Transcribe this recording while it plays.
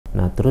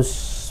Nah terus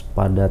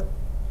pada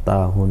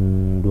tahun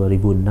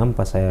 2006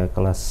 pas saya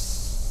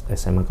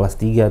SMA kelas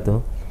 3 tuh,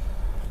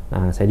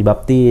 nah saya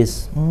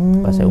dibaptis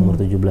pas saya umur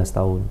 17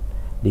 tahun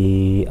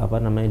di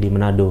di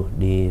Manado,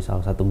 di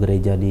salah satu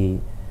gereja di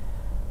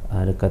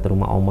dekat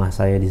rumah omah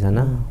saya di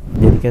sana.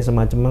 Jadi kayak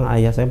semacam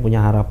ayah saya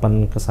punya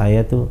harapan ke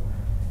saya tuh,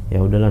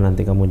 ya udahlah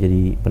nanti kamu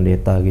jadi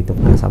pendeta gitu.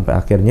 Nah sampai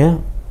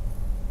akhirnya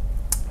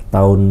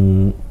tahun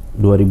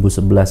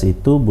 2011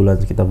 itu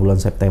sekitar bulan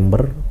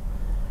September,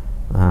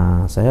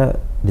 nah saya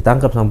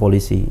ditangkap sama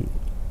polisi.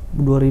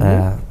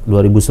 2011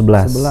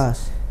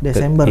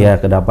 Desember. Ya,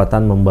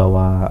 kedapatan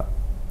membawa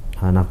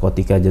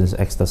narkotika jenis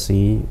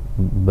ekstasi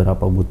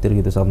berapa butir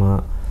gitu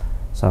sama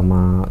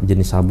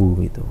jenis sabu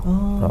gitu.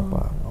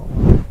 Berapa.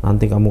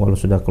 Nanti kamu kalau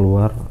sudah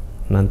keluar,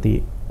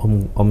 nanti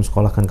om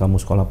sekolahkan kamu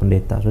sekolah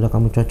pendeta. Sudah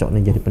kamu cocok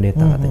nih jadi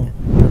pendeta katanya.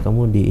 Nah,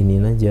 kamu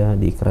diinin aja,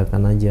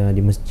 diikrarkan aja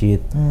di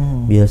masjid.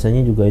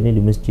 Biasanya juga ini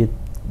di masjid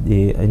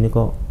ini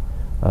kok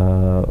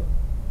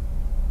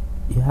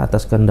ya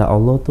atas kehendak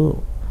Allah tuh,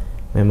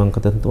 memang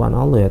ketentuan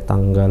Allah ya,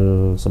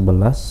 tanggal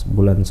 11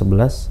 bulan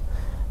 11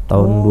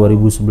 tahun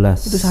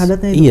 2011. Itu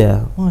syahadatnya itu?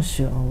 Iya.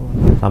 Masya Allah.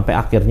 Sampai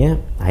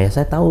akhirnya ayah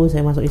saya tahu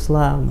saya masuk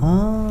Islam.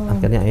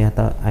 Akhirnya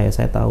ayah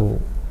saya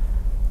tahu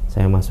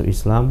saya masuk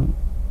Islam,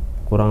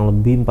 kurang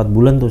lebih 4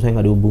 bulan tuh saya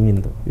nggak dihubungin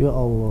tuh. Ya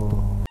Allah.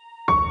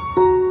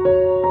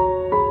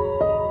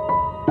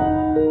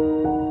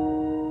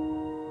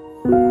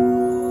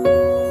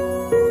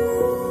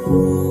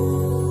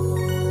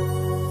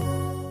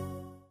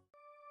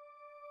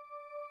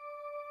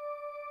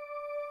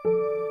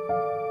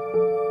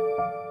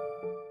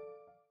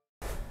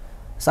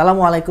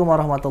 Assalamualaikum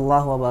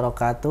warahmatullahi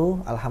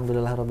wabarakatuh.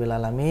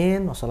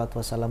 Alhamdulillahirrabbilalamin.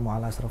 Wassalatu wassalamu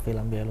ala asrofil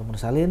anbiya wal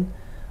mursalin.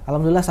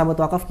 Alhamdulillah sahabat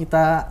wakaf,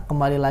 kita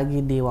kembali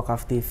lagi di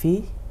Wakaf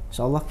TV.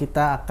 Insyaallah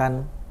kita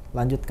akan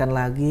lanjutkan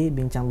lagi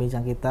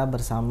bincang-bincang kita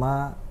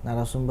bersama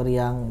narasumber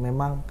yang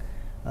memang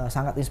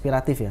sangat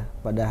inspiratif ya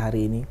pada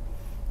hari ini.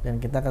 Dan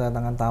kita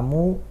kedatangan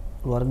tamu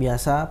luar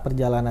biasa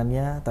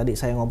perjalanannya. Tadi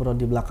saya ngobrol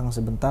di belakang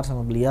sebentar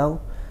sama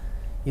beliau.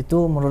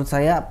 Itu menurut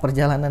saya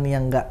perjalanan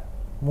yang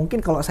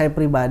mungkin kalau saya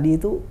pribadi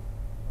itu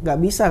nggak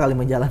bisa kali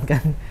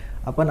menjalankan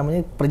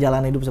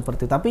perjalanan hidup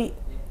seperti itu. Tapi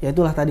ya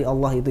itulah tadi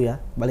Allah itu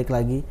ya, balik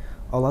lagi,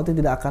 Allah itu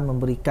tidak akan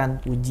memberikan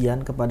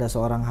ujian kepada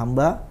seorang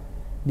hamba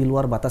di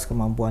luar batas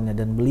kemampuannya.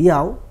 Dan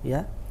beliau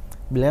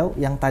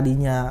yang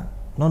tadinya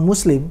non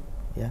muslim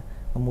ya,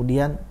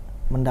 kemudian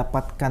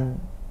mendapatkan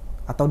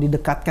atau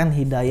didekatkan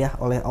hidayah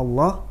oleh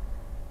Allah,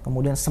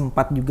 kemudian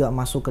sempat juga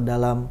masuk ke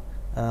dalam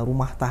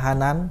rumah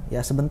tahanan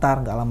ya,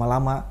 sebentar, nggak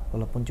lama-lama,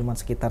 walaupun cuma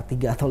sekitar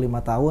 3 atau 5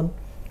 tahun.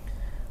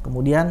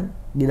 Kemudian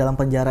di dalam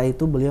penjara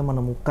itu beliau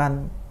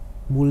menemukan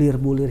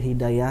bulir-bulir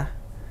hidayah,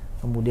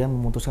 kemudian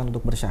memutuskan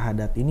untuk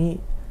bersyahadat.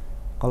 Ini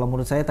kalau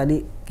menurut saya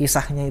tadi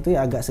kisahnya itu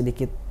ya agak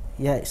sedikit,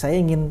 ya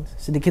saya ingin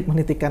sedikit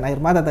menitikkan air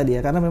mata tadi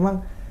ya, karena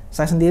memang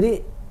saya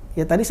sendiri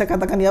ya tadi saya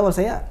katakan di awal,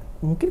 saya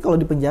mungkin kalau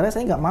di penjara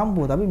saya nggak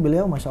mampu, tapi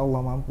beliau Masya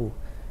Allah mampu.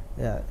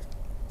 Ya,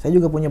 saya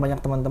juga punya banyak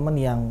teman-teman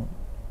yang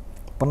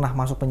pernah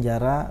masuk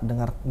penjara,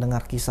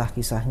 dengar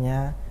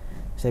kisah-kisahnya.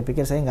 Saya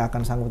pikir saya nggak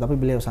akan sanggup, tapi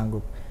beliau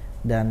sanggup.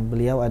 Dan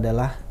beliau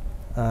adalah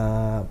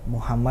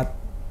Muhammad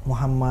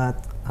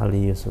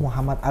Ali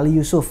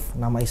Yusuf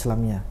nama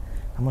Islamnya.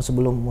 Namun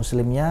sebelum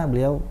muslimnya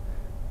beliau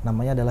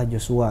namanya adalah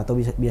Joshua atau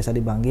biasa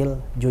dipanggil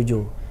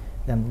Jojo.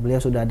 Dan beliau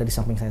sudah ada di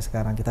samping saya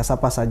sekarang. Kita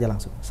sapa saja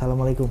langsung.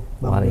 Assalamualaikum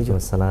Bang Jojo.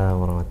 Waalaikumsalam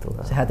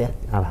warahmatullahi. Sehat ya?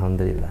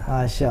 Alhamdulillah.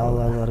 Masya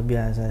Allah, luar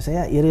biasa.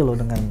 Saya iri loh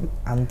dengan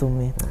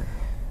antum nih.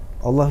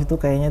 Allah itu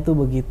kayaknya tuh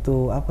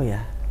begitu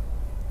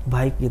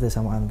baik gitu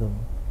sama antum.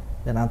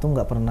 Dan antum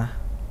nggak pernah,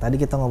 tadi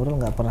kita ngobrol,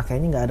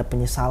 kayaknya nggak ada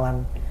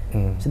penyesalan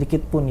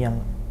sedikit pun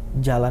yang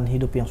jalan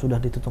hidup yang sudah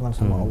ditentukan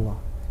sama Allah.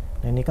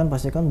 Dan ini kan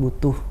pasti kan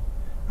butuh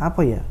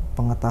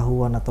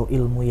pengetahuan atau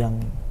ilmu yang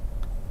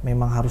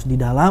memang harus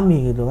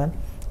didalami gitu kan.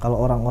 Kalau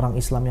orang-orang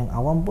Islam yang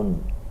awam pun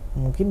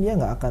mungkin dia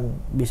nggak akan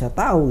bisa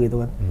tahu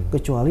gitu kan,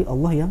 kecuali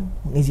Allah yang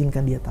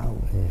mengizinkan dia tahu.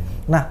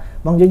 Nah,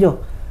 Bang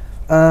Jojo,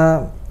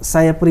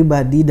 saya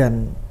pribadi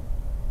dan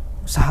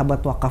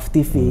sahabat Wakaf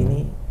TV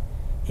ini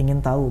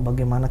ingin tahu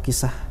bagaimana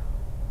kisah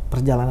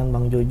perjalanan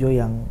Bang Jojo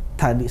yang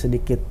tadi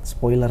sedikit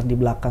spoiler di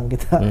belakang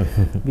kita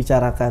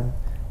bicarakan.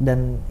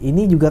 Dan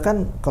ini juga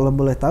kan kalau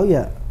boleh tahu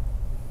ya,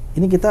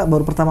 ini kita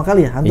baru pertama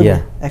kali ya antum ya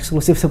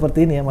eksklusif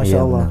seperti ini ya, Masya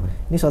Allah.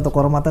 Benar. Ini suatu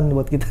kehormatan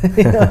buat kita.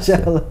 Masya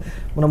Allah.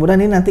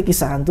 Mudah-mudahan ini nanti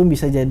kisah antum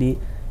bisa jadi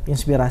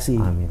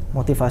inspirasi,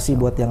 motivasi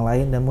buat yang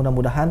lain, dan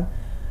mudah-mudahan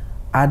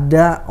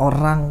ada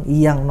orang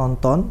yang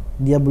nonton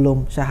dia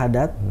belum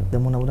syahadat, dan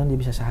mudah-mudahan dia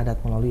bisa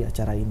syahadat melalui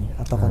acara ini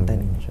atau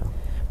konten ini.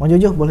 Bang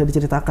Jojo, boleh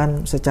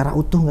diceritakan secara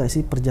utuh nggak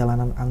sih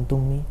perjalanan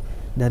antum nih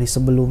dari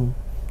sebelum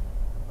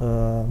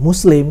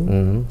muslim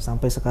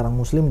sampai sekarang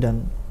muslim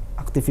dan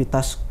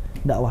aktivitas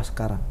dakwah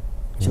sekarang?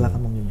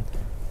 Silakan Bang Jojo.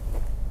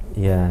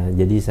 Ya,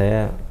 jadi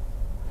saya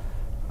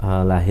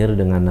lahir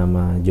dengan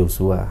nama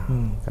Joshua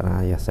karena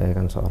ayah saya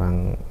kan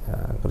seorang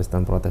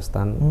Kristen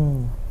Protestan.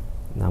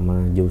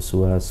 Nama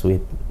Joshua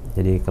Sweet.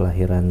 Jadi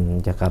kelahiran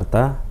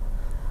Jakarta,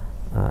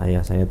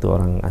 Ayah saya tuh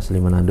orang asli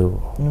Manado,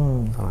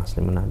 orang asli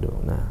Manado.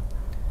 Nah,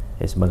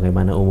 ya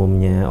sebagaimana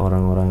umumnya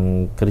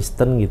orang-orang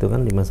Kristen gitu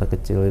kan di masa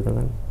kecil itu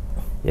kan,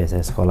 ya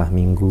saya sekolah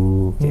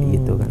minggu kayak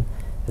gitu kan.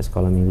 Saya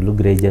sekolah minggu dulu,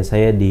 gereja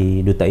saya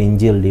di Duta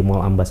Injil di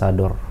Mall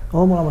Ambassador.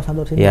 Oh, Mall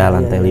Ambassador sini. Ya,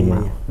 lantai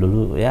 5.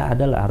 Dulu ya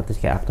adalah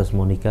artis kayak Agnes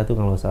Monica tuh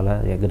kalau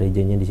salah, ya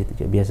gerejanya di situ.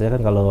 Biasanya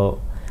kan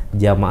kalau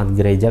jamaat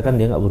gereja kan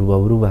dia nggak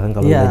berubah-berubah kan,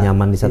 kalau udah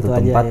nyaman di satu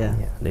tempat aja,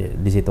 ya,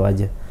 di situ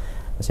aja.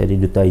 Saya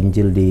di Duta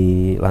Injil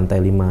di lantai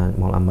 5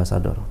 Mall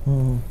Ambassador.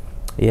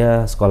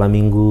 Ya sekolah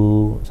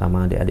minggu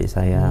sama adik-adik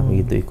saya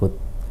begitu, ikut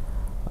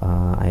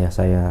ayah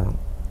saya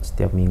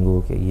setiap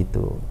minggu kayak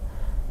gitu.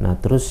 Nah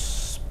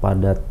terus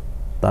pada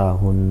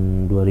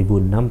tahun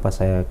 2006 pas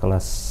saya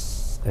kelas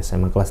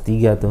SMA kelas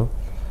 3 tuh,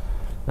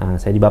 nah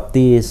saya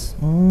dibaptis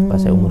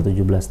pas saya umur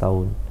 17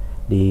 tahun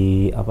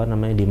di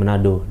di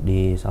Manado,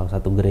 di salah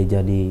satu gereja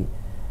di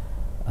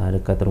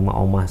dekat rumah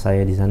omah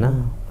saya di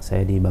sana.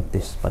 Saya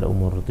dibaptis pada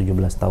umur 17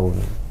 tahun.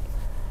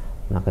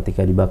 Nah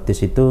ketika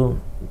dibaptis itu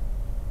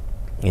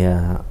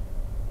ya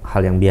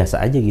hal yang biasa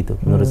aja gitu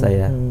menurut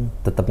saya.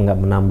 Tetap nggak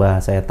menambah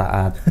saya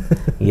taat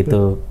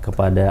gitu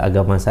kepada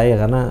agama saya,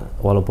 karena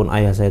walaupun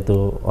ayah saya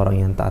itu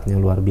orang yang taatnya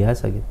luar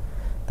biasa gitu,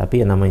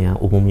 tapi ya namanya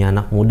umumnya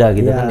anak muda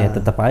gitu kan, ya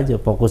tetap aja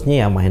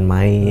fokusnya ya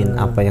main-main,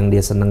 apa yang dia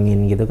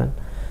senengin gitu kan.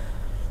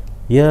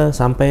 Ya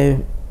sampai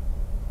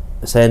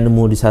saya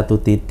nemu di satu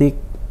titik,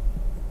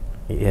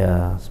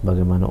 ya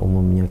sebagaimana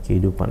umumnya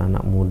kehidupan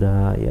anak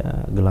muda,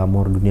 ya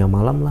glamor dunia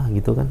malam lah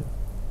gitu kan.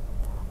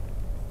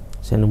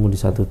 Saya nemu di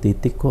satu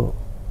titik, kok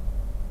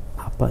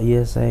apa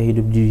iya saya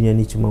hidup di dunia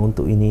ini cuma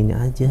untuk ini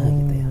aja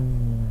gitu ya.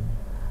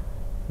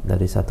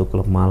 Dari satu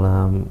klub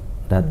malam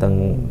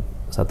datang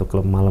satu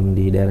klub malam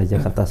di daerah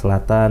Jakarta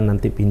Selatan,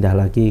 nanti pindah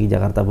lagi ke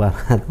Jakarta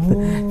Barat.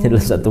 Jadi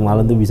satu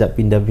malam tuh bisa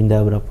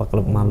pindah-pindah berapa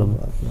klub malam.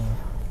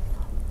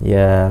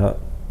 Ya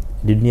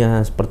di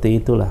dunia seperti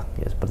itulah,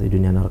 ya seperti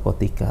dunia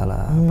narkotika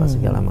lah, apa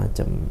segala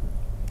macam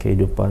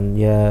kehidupan.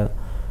 Ya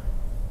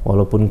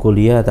walaupun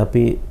kuliah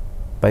tapi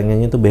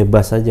pengennya tuh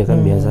bebas aja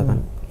kan, biasa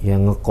kan,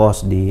 yang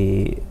ngekos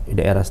di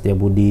daerah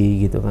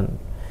Setiabudi gitu kan,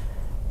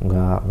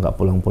 nggak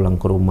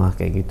pulang-pulang ke rumah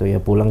kayak gitu. Ya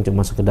pulang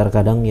cuma sekedar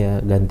kadang ya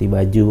ganti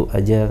baju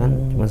aja kan,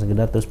 cuma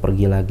sekedar terus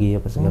pergi lagi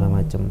apa segala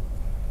macam.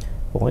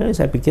 Pokoknya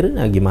saya pikirin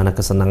ya gimana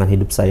kesenangan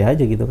hidup saya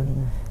aja gitu kan.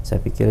 Saya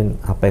pikirin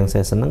apa yang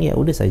saya senang, ya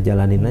udah saya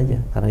jalanin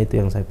aja, karena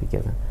itu yang saya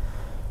pikirkan.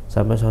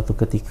 Sampai suatu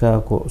ketika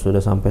kok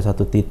sudah sampai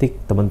satu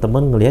titik,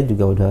 teman-teman ngelihat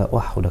juga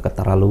udah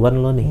keterlaluan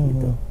lo nih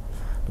gitu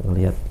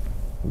ngelihat.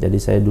 Jadi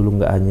saya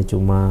dulu nggak hanya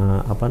cuma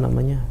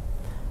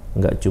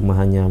nggak cuma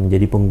hanya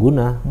menjadi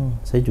pengguna,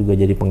 saya juga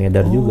jadi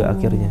pengedar juga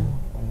akhirnya.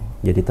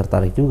 Jadi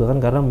tertarik juga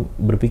kan, karena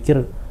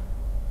berpikir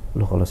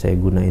loh kalau saya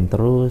gunain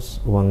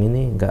terus uang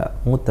ini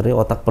nggak muter ya,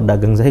 otak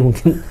pedagang saya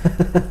mungkin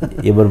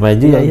ya bermain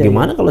juga.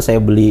 Gimana kalau saya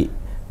beli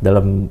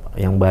dalam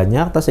yang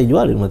banyak, terus saya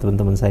jualin sama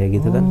teman-teman saya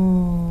gitu kan.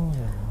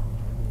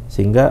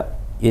 Sehingga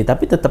ya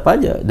tapi tetap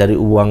aja dari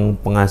uang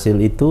penghasil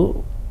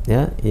itu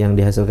ya, yang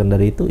dihasilkan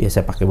dari itu ya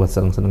saya pakai buat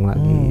seneng-seneng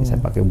lagi,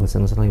 saya pakai buat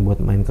seneng-seneng lagi, buat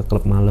main ke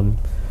klub malam,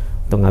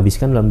 untuk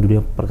menghabiskan dalam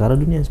perkara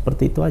dunia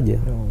seperti itu aja.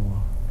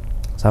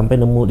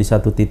 Sampai nemu di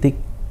satu titik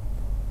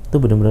itu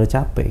benar-benar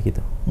capek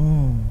gitu.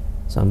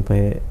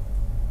 Sampai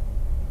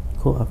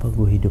kok apa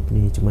gue hidup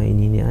nih cuma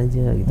ini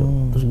aja gitu.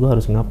 Terus gue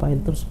harus ngapain?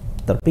 Terus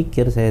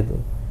terpikir saya itu.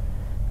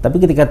 Tapi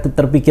ketika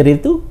terpikir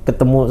itu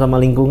ketemu sama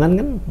lingkungan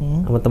kan,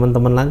 sama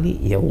teman-teman lagi,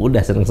 ya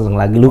udah seneng-seneng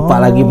lagi, lupa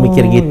lagi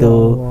mikir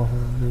gitu.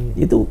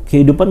 Itu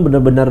kehidupan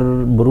benar-benar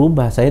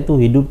berubah. Saya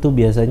tuh hidup tuh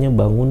biasanya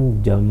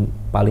bangun jam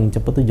paling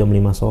cepet tuh jam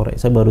 5 sore.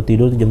 Saya baru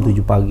tidur tuh jam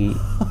 7 pagi.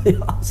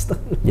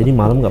 Jadi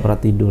malam nggak pernah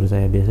tidur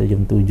saya. Biasa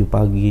jam 7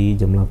 pagi,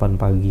 jam 8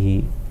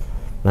 pagi.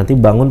 Nanti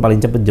bangun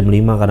paling cepet jam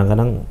 5,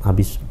 kadang-kadang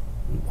habis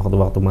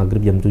waktu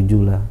maghrib jam 7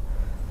 lah.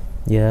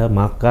 Ya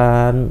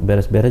makan,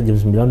 beres-beres jam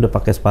 9 udah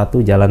pakai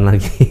sepatu jalan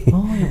lagi.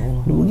 Oh ya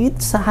Allah.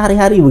 Begitu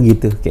sehari-hari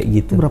begitu, kayak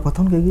gitu. Berapa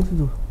tahun kayak gitu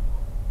tuh?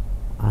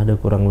 Ada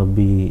kurang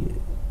lebih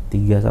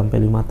 3-5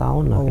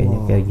 tahun lah kayaknya,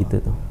 kayak gitu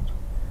tuh.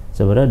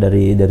 Sebenarnya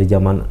dari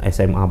zaman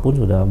SMA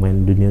pun sudah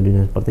main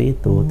dunia-dunia seperti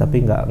itu,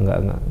 tapi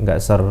nggak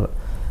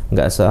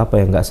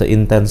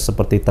seintens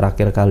seperti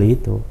terakhir kali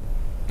itu.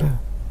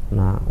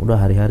 Nah udah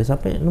hari-hari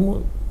sampai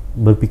nemu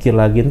berpikir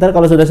lagi, ntar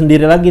kalau sudah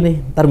sendiri lagi nih,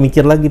 ntar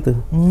mikir lagi tuh,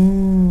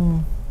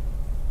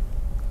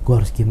 gue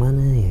harus gimana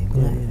ya,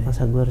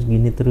 masa gue harus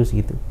gini terus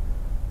gitu.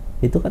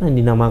 Itu kan yang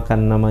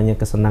dinamakan namanya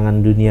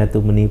kesenangan dunia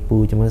tuh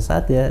menipu. Cuma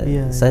saat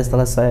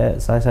setelah saya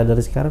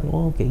sadari sekarang,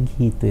 oh kayak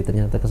gitu ya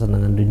ternyata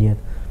kesenangan dunia.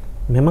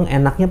 Memang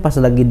enaknya pas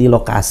lagi di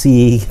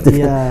lokasi gitu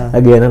kan,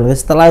 lagi enak.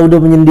 Setelah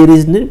udah menyendiri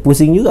sendiri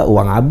pusing juga,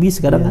 uang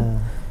habis kadang kan,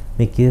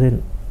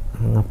 mikirin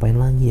ngapain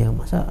lagi ya,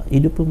 masa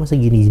hidup tuh masa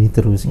gini-gini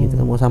terus gitu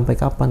kan, mau sampai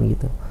kapan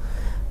gitu.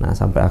 Nah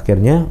sampai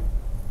akhirnya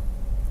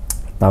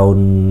tahun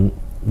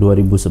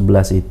 2011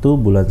 itu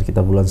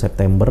sekitar bulan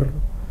September,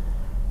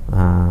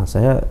 nah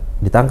saya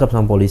ditangkap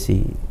sama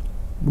polisi.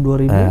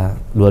 2011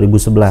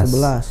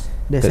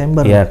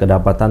 Desember.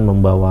 Kedapatan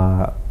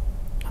membawa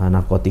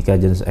narkotika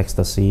jenis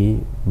ekstasi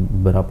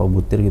berapa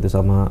butir gitu,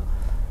 sama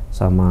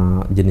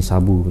sama jenis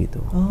sabu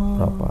gitu.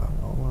 Ya Allah.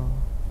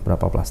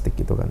 Berapa plastik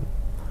gitu kan.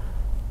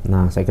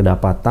 Nah, saya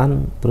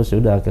kedapatan, terus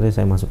udah akhirnya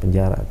saya masuk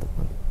penjara tuh.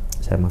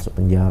 Saya masuk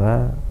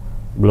penjara,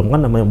 belum kan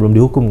namanya belum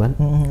dihukum kan.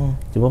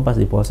 Cuma pas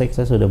di polsek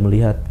saya sudah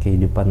melihat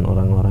kehidupan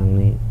orang-orang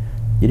nih.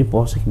 Jadi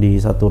polsek di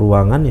satu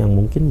ruangan yang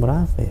mungkin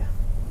berapa ya?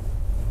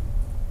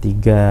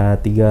 3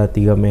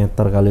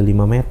 meter kali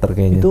 5 meter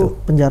kayaknya itu tuh.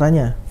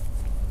 penjaranya?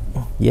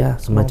 Ya,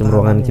 semacam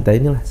ruangan kita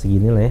inilah,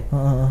 segini lah ya.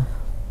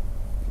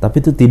 Tapi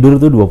tuh tidur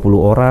tuh 20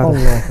 orang.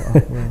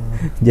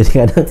 Jadi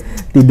kadang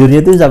tidurnya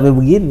tuh sampai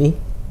begini.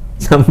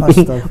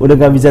 Sampai udah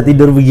gak bisa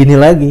tidur begini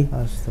lagi.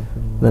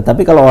 Nah,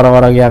 tapi kalau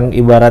orang-orang yang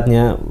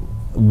ibaratnya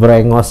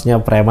brengosnya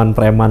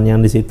preman-preman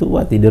yang di situ,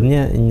 wah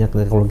tidurnya nyenyak.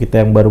 Kalau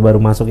kita yang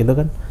baru-baru masuk itu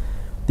kan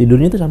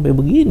tidurnya tuh sampai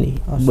begini.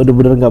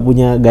 Bener-bener nggak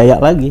punya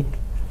gaya lagi.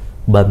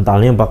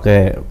 Bantalnya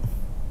pakai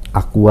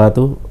aqua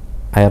tuh,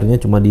 airnya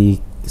cuma di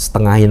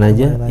setengahin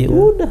aja. Ya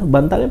udah,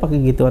 bantalnya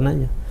pakai gituan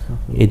aja.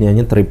 Ini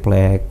hanya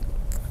triplek.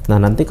 Nah,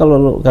 nanti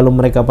kalau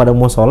mereka pada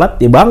mau sholat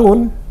ya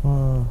bangun.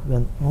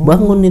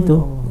 Bangun itu.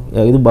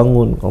 Ya itu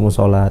bangun kalau mau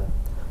sholat.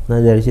 Nah,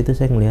 dari situ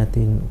saya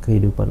ngeliatin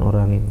kehidupan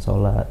orang yang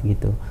sholat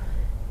gitu.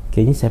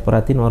 Kayaknya saya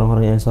perhatiin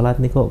orang-orang yang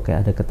sholat nih kok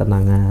kayak ada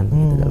ketenangan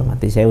gitu dalam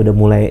hati. Saya udah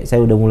mulai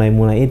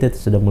itu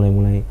sudah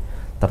mulai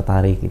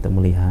tertarik gitu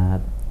melihat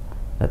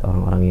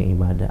orang-orang yang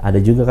ibadah. Ada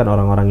juga kan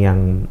orang-orang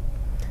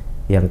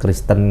yang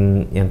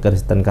Kristen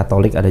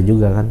Katolik, ada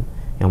juga kan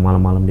yang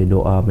malam-malam dia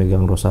doa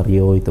megang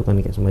rosario itu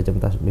kan kayak semacam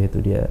tasbih itu,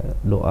 dia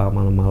doa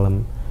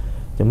malam-malam.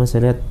 Cuma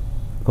saya lihat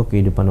kok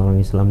kehidupan orang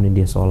Islam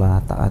nih, dia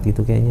sholat taat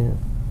gitu, kayaknya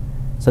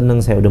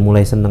seneng. Saya udah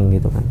mulai seneng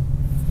gitu kan.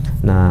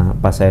 Nah,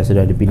 pas saya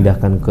sudah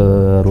dipindahkan ke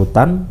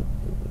rutan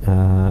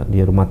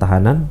di rumah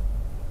tahanan,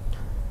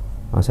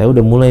 saya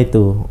udah mulai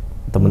tuh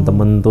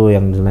temen-temen tuh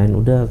yang lain,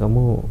 udah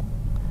kamu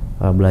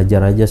belajar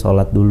aja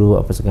sholat dulu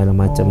apa segala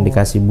macam.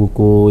 Dikasih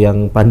buku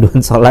yang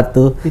panduan sholat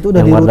tuh. Itu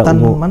udah di rutan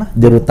mana?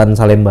 Di rutan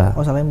Salemba.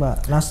 Oh, Salemba.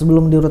 Nah,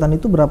 sebelum di rutan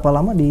itu berapa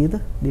lama di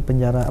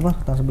penjara apa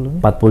rutan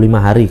sebelumnya?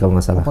 45 hari kalau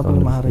nggak salah.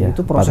 45 hari. Ya,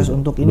 itu proses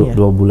untuk ini ya?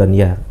 2 bulan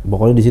ya.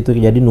 Pokoknya di situ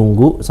jadi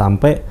nunggu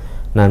sampai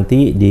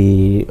nanti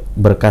di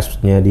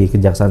berkasnya di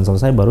kejaksaan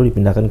selesai baru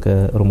dipindahkan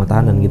ke rumah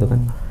tahanan gitu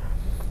kan.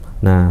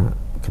 Nah,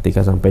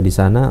 ketika sampai di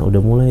sana udah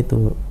mulai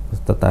tuh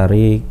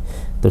tertarik.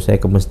 Terus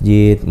saya ke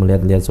masjid,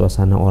 melihat-lihat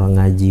suasana orang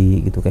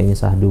ngaji gitu, kayaknya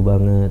syahdu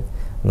banget,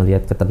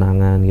 ngelihat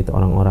ketenangan gitu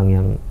orang-orang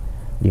yang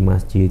di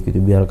masjid gitu.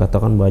 Biar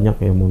katakan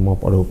banyak ya, mohon maaf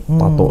ada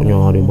tatonya,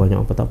 ada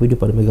banyak apa, tapi dia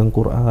pada megang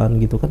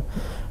Quran gitu kan,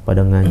 pada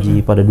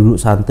ngaji, pada duduk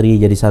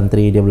santri, jadi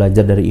santri, dia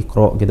belajar dari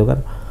Iqra gitu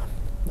kan.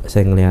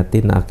 Saya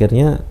ngeliatin. Nah,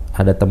 akhirnya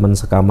ada teman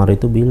sekamar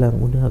itu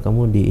bilang, udah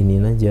kamu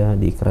diinin aja,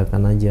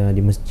 diikrarkan aja di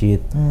masjid.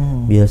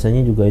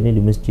 Biasanya juga ini di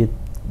masjid,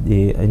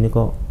 di ini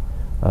kok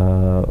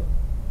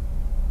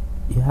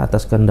ya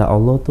atas kehendak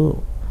Allah tuh,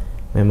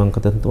 memang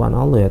ketentuan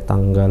Allah ya,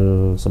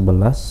 tanggal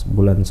 11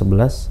 bulan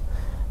 11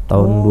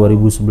 tahun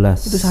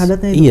 2011. Itu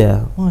syahadatnya itu?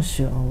 Iya.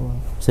 Masya Allah.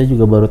 Saya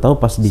juga baru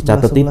tahu pas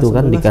dicatat itu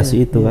kan, dikasih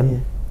ya? Itu kan.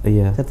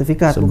 Iya.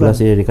 Sertifikat 11 bukan?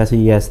 Ya dikasih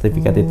ya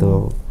sertifikat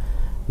itu.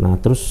 Nah,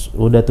 terus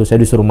udah tuh saya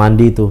disuruh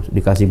mandi tuh,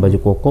 dikasih baju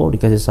koko,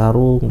 dikasih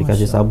sarung,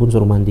 dikasih sabun,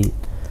 suruh mandi.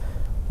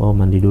 Oh,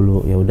 mandi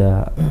dulu. Ya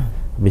udah.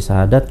 Habis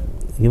syahadat,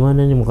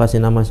 gimana nih mau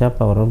kasih nama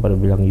siapa? Orang pada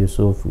bilang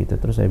Yusuf gitu.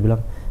 Terus saya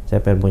bilang, saya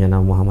pengen punya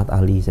nama Muhammad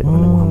Ali, saya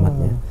pengen nama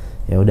Muhammadnya.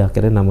 Ya udah,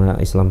 akhirnya nama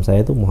Islam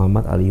saya itu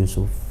Muhammad Ali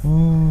Yusuf.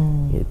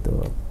 Gitu.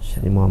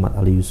 Jadi Muhammad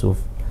Ali Yusuf.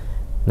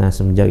 Nah,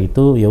 semenjak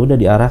itu ya udah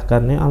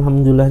diarahkan, ya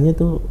alhamdulillahnya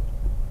tuh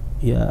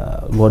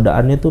ya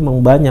godaannya tuh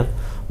memang banyak.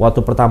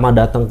 Waktu pertama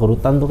datang ke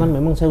rutan tuh kan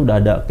memang saya udah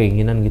ada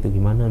keinginan gitu,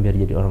 gimana biar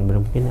jadi orang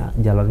benar, mungkin ya,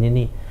 jalannya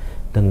nih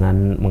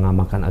dengan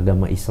mengamalkan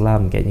agama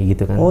Islam kayaknya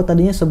gitu kan. Oh,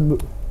 tadinya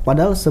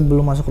padahal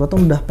sebelum masuk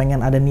rutan udah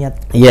pengen ada niat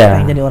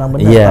pengen jadi orang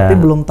benar, tapi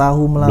belum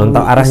tahu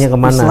arahnya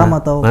kemana. Islam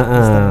atau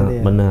Islam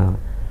ya. Benar.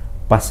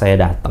 Pas saya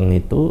datang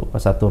itu,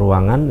 pas satu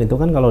ruangan itu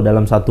kan, kalau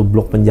dalam satu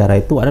blok penjara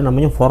itu ada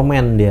namanya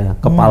foreman, dia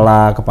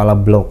kepala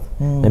blok.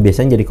 Nah,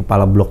 biasanya jadi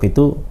kepala blok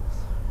itu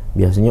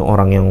biasanya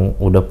orang yang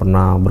udah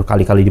pernah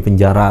berkali-kali di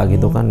penjara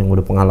gitu kan, yang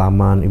udah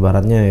pengalaman,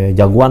 ibaratnya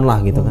ya jagoan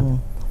lah gitu kan.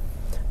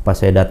 Pas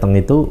saya datang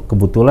itu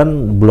kebetulan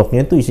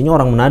bloknya itu isinya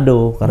orang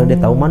Manado, karena dia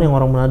tahu mana yang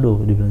orang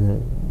Manado. Dia bilang,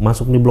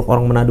 masuk di blok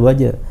orang Manado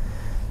aja.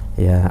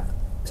 Ya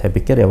saya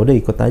pikir ya udah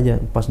ikut aja.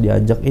 Pas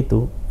diajak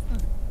itu,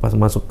 pas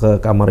masuk ke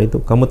kamar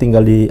itu, kamu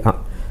tinggal di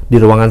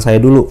ruangan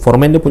saya dulu.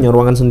 Foreman dia punya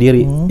ruangan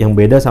sendiri yang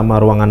beda sama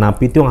ruangan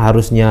napi itu, yang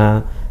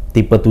harusnya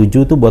tipe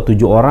 7 tuh buat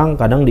 7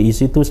 orang, kadang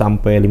diisi tuh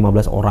sampai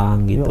 15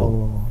 orang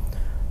gitu.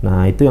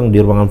 Nah, itu yang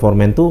di ruangan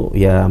foreman tuh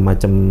ya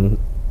macam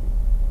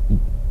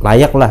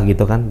layak lah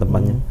gitu kan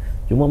tempatnya.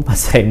 Cuma pas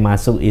saya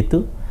masuk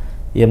itu,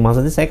 ya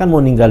maksudnya saya kan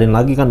mau ninggalin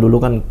lagi kan, dulu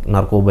kan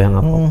narkoba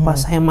yang apa. Pas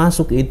saya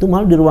masuk itu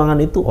malah di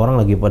ruangan itu orang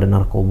lagi pada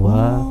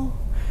narkoba.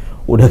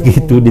 Udah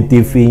gitu di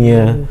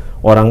TV-nya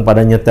orang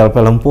pada nyetel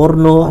film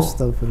porno.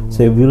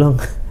 Saya bilang,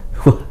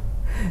 wah,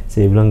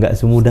 saya bilang nggak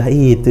semudah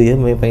itu ya,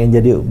 pengen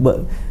jadi.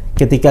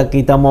 Ketika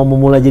kita mau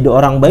memulai jadi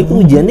orang baik,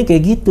 ujiannya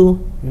kayak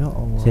gitu. Ya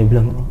Allah. Saya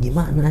bilang,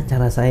 gimana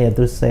cara saya?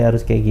 Terus saya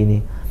harus kayak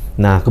gini.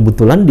 Nah,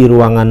 kebetulan di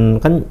ruangan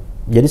kan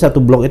Jadi satu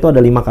blok itu ada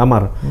 5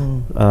 kamar.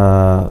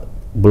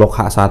 Blok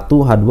H1,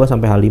 H2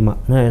 sampai H5.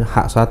 Nah,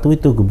 H1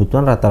 itu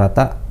kebetulan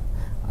rata-rata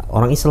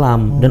orang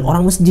Islam dan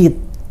orang masjid.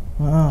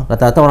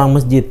 Rata-rata orang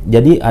masjid.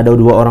 Jadi ada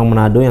 2 orang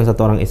Manado, yang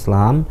satu orang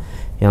Islam,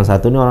 yang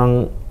satu ini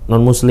orang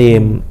non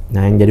Muslim.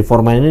 Nah, yang jadi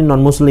foreman ini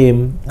non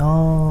Muslim.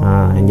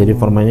 Nah, yang jadi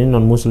foreman ini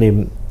non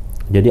Muslim.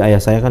 Jadi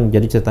ayah saya kan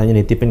jadi ceritanya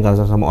nitipin kalau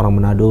sama orang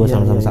Manado,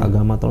 sama-sama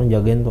seagama, tolong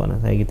jagain tuh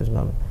anak saya gitu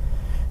segala.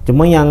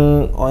 Cuma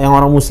yang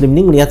orang Muslim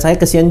ini ngelihat saya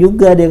kesian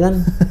juga dia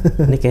kan.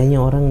 Ini kayaknya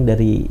orang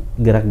dari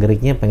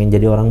gerak-geriknya pengen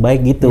jadi orang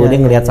baik gitu.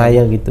 Dia ngelihat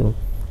saya gitu.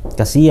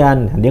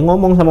 Kasian. Dia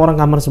ngomong sama orang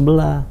kamar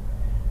sebelah.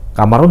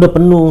 Kamar udah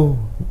penuh.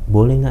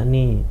 Boleh nggak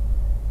nih?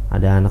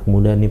 Ada anak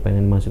muda nih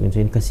pengen masukin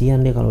sini.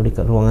 Kasian dia kalau di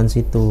ruangan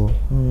situ.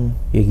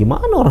 Ya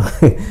gimana orang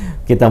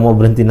kita mau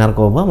berhenti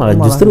narkoba malah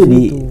justru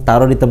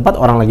ditaruh di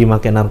tempat orang lagi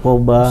makan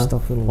narkoba,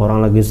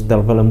 orang lagi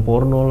setel film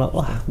porno lah.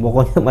 Wah,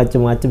 pokoknya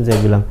macem-macem saya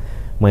bilang.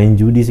 Main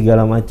judi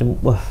segala macem.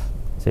 Wah,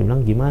 saya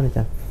bilang gimana,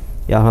 Cak?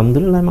 Ya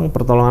alhamdulillah emang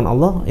pertolongan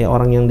Allah. Ya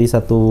orang yang di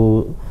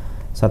satu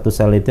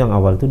sel itu yang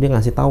awal itu dia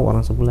ngasih tahu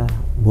orang sebelah,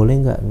 boleh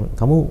nggak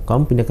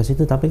kamu pindah ke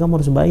situ tapi kamu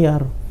harus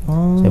bayar.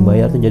 Saya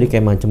bayar tuh jadi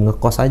kayak macam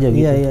ngekos aja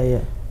gitu. Iya.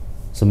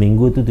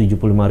 Seminggu itu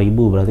 75.000,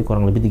 berarti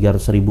kurang lebih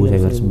 300.000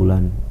 saya bayar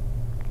sebulan.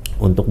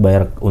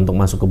 Untuk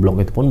masuk ke blok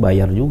itu pun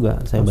bayar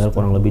juga. Saya bayar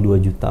kurang lebih 2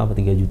 juta atau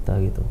 3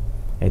 juta gitu.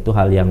 Ya, itu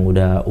hal yang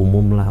udah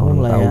umum lah,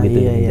 orang tahu gitu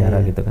di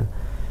penjara gitu kan.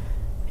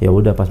 Ya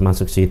udah pas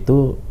masuk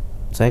situ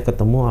saya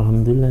ketemu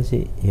alhamdulillah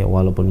sih. Ya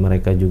walaupun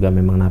mereka juga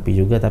memang napi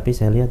juga, tapi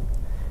saya lihat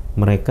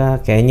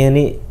mereka kayaknya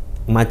nih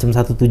macam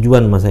satu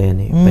tujuan sama saya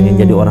nih, pengen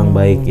jadi orang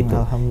baik gitu.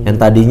 Yang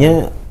tadinya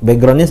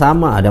backgroundnya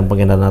sama, ada yang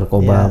pengedar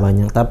narkoba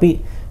banyak,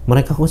 tapi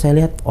mereka kok saya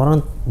lihat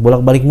orang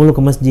bolak-balik mulu ke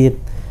masjid.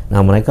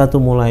 Nah mereka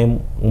tuh mulai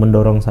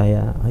mendorong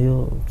saya,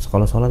 ayo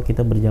sekolah sholat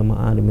kita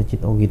berjamaah di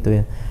masjid. Oh gitu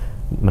ya.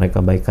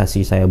 Mereka baik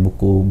kasih saya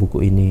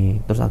buku-buku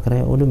ini. Terus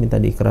akhirnya udah minta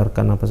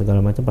diikrarkan apa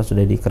segala macam. Pas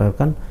sudah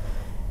diikrarkan,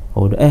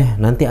 udah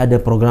nanti ada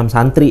program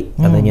santri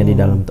katanya di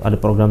dalam tuh. Ada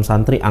program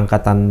santri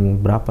angkatan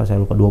berapa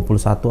saya lupa,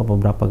 21 apa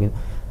berapa gitu.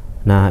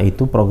 Nah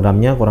itu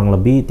programnya kurang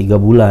lebih 3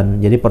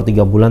 bulan. Jadi per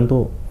 3 bulan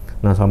tuh,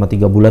 nah selama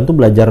 3 bulan tuh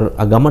belajar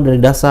agama dari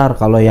dasar.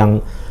 Kalau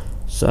yang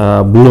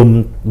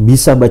belum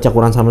bisa baca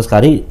Quran sama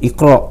sekali,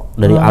 Iqra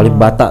dari alif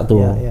bata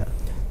tuh.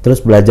 Terus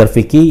belajar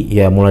fikih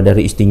ya mulai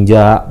dari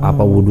istinja,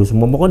 apa wudhu,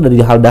 semua pokoknya dari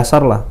hal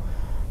dasar lah.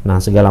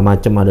 Nah segala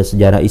macam, ada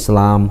sejarah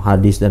Islam,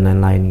 hadis dan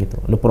lain-lain gitu.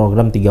 Ada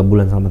program 3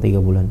 bulan, selama 3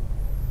 bulan.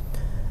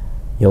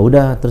 Ya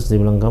udah, terus dia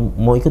bilang, kamu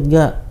mau ikut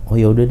gak? Oh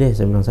ya udah deh,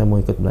 saya bilang saya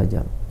mau ikut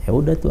belajar. Ya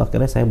udah tuh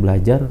akhirnya saya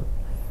belajar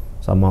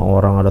sama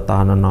orang, ada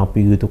tahanan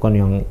napi gitu kan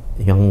yang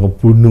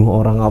ngebunuh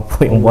orang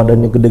apa, yang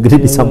badannya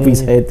gede-gede di samping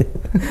saya itu.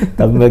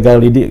 Tapi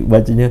megang lidik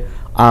bacanya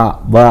A,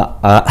 ba,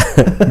 A,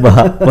 ba,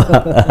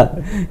 A.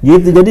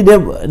 Gitu. Jadi dia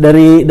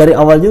dari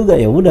awal juga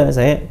ya udah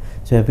saya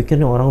pikir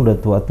nih orang udah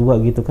tua-tua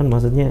gitu kan,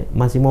 maksudnya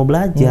masih mau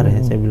belajar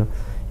ya. Saya bilang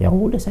ya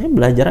udah saya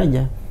belajar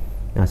aja.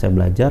 Nah saya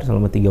belajar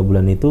selama 3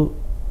 bulan itu,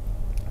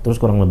 terus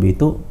kurang lebih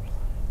itu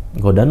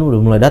godaan udah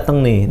mulai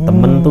datang nih.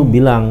 Temen tuh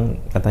bilang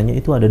katanya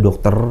itu ada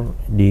dokter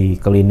di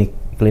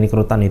klinik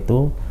rutan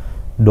itu,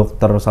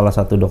 salah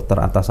satu dokter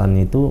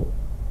atasannya itu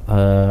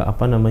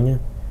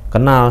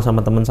kenal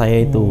sama teman saya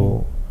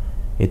itu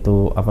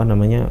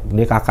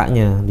dia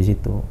kakaknya di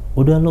situ.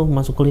 Udah lo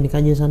masuk klinik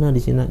aja sana,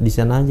 di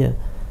sana aja.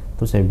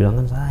 Terus saya bilang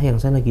kan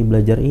sayang saya lagi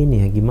belajar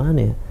ini ya,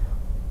 gimana ya.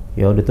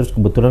 Ya udah, terus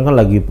kebetulan kan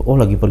lagi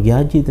pergi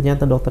haji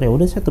ternyata dokter. Ya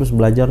udah saya terus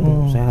belajar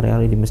tuh, saya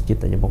hari-hari di masjid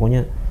aja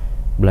pokoknya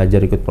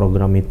belajar, ikut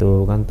program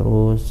itu kan.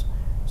 Terus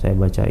saya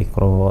baca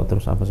Iqra,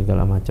 terus apa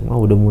segala macam.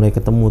 Udah mulai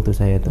ketemu tuh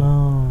saya tuh.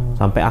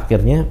 Sampai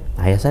akhirnya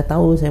ayah saya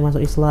tahu saya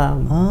masuk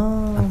Islam.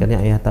 Akhirnya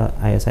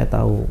ayah saya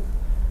tahu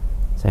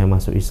saya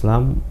masuk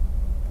Islam.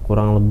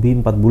 Kurang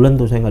lebih 4 bulan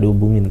tuh saya nggak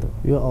dihubungin tuh.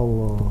 Ya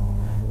Allah.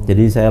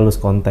 Jadi saya lose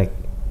kontak.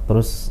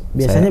 Terus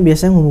biasanya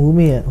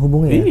hubungi ya?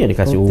 Iya,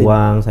 dikasih rutin.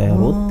 Uang, saya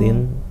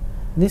rutin.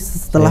 Jadi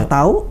setelah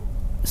tahu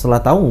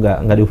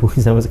nggak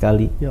dihubungin sama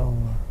sekali. Ya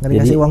Allah. Nggak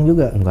dikasih uang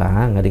juga?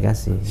 Nggak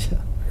dikasih.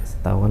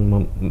 Tahu kan,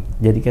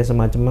 jadi kayak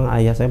semacam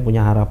ayah saya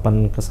punya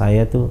harapan ke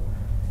saya tuh,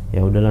 ya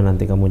udahlah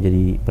nanti kamu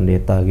jadi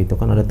pendeta gitu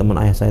kan. Ada teman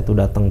ayah saya tuh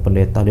datang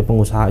pendeta, dia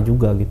pengusaha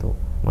juga gitu,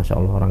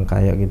 masya Allah orang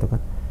kaya gitu kan.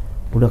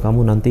 Udah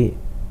kamu nanti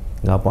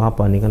nggak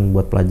apa-apa nih kan,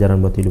 buat pelajaran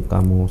buat hidup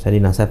kamu. Saya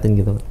dinasihatin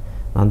gitu,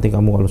 nanti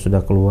kamu kalau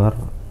sudah keluar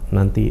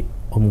nanti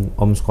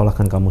om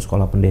sekolahkan kamu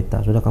sekolah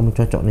pendeta, sudah kamu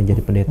cocok nih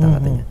jadi pendeta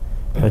katanya,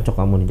 cocok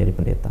kamu nih jadi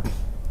pendeta.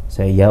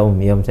 Saya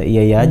saya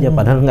iya aja,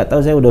 padahal nggak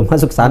tahu saya udah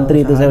masuk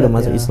santri itu, saya udah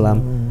masuk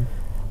Islam.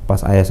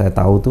 Pas ayah saya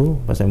tahu tuh,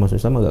 pas saya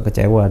masuk Islam agak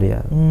kecewa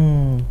dia.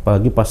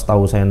 Apalagi pas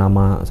tahu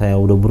nama saya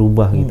udah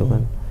berubah gitu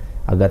kan,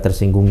 agak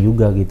tersinggung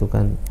juga gitu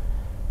kan.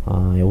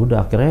 Ya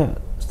udah akhirnya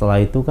setelah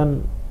itu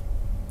kan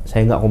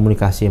saya nggak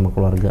komunikasi sama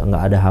keluarga,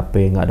 nggak ada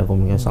HP, nggak ada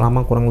komunikasi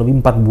selama kurang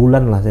lebih 4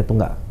 bulan lah. Saya tuh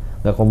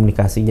nggak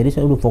komunikasi, jadi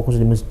saya udah fokus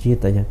di masjid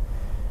aja.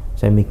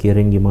 Saya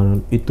mikirin gimana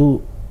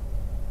itu.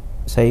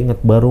 Saya ingat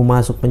baru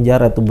masuk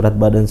penjara tuh berat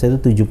badan saya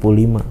itu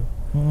 75.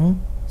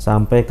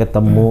 sampai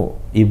ketemu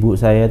ibu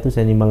saya tuh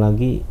saya nimbang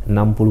lagi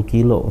 60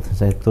 kilo,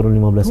 saya turun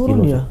 15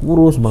 kilo, ya?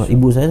 kurus banget.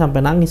 Ibu saya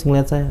sampai nangis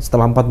ngeliat saya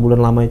setelah 4 bulan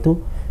lama itu,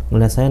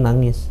 ngeliat saya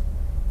nangis.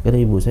 Kata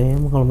ibu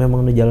saya, kalau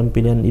memang udah jalan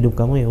pilihan hidup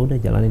kamu ya udah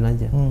jalanin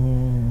aja.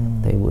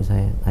 Kata ibu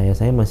saya. Ayah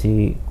saya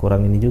masih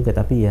kurang ini juga,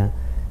 tapi ya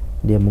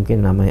dia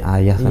mungkin namanya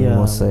ayah kan,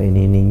 mau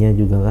ininya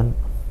juga kan,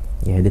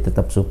 ya dia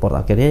tetap support.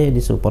 Akhirnya ya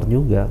disupport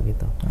juga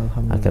gitu.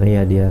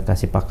 Akhirnya ya dia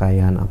kasih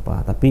pakaian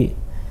apa. Tapi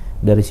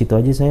dari situ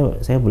aja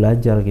saya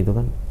belajar gitu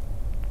kan.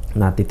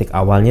 Nah titik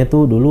awalnya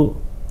tuh dulu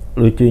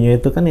lucunya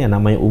itu kan ya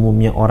namanya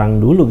umumnya orang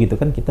dulu gitu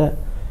kan, kita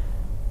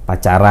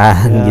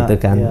pacaran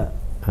gitu kan.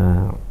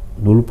 Nah,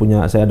 dulu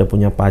saya ada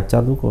punya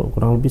pacar tuh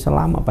kurang lebih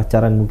selama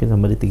pacaran mungkin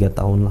sampai 3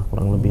 tahun lah,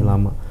 kurang lebih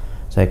lama.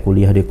 Saya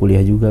kuliah, dia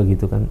kuliah juga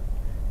gitu kan.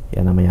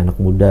 Ya namanya anak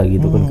muda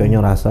gitu kan,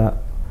 kayaknya rasa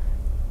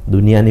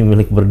dunia ini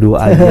milik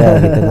berdua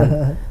aja gitu kan.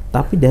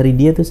 Tapi dari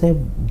dia tuh saya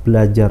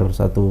belajar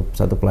satu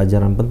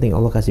pelajaran penting.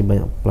 Allah kasih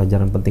banyak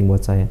pelajaran penting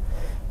buat saya.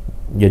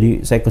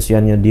 Jadi saya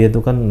kesiannya dia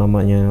tuh kan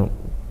namanya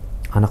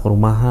anak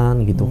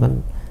rumahan gitu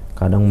kan.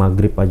 Kadang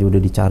maghrib aja udah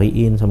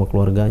dicariin sama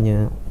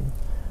keluarganya.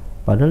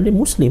 Padahal dia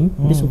muslim,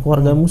 dia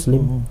keluarga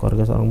muslim,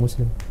 keluarga seorang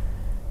muslim.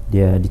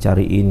 Dia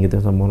dicariin gitu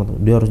sama orang,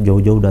 dia harus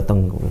jauh-jauh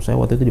datang. Saya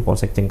waktu itu di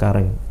Polsek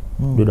Cengkareng.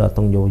 Dia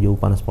datang jauh-jauh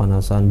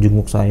panas-panasan,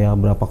 jenguk saya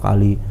berapa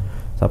kali.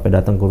 Sampai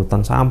datang ke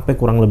rutan, sampai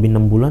kurang lebih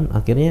 6 bulan.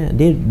 Akhirnya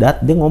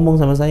dia ngomong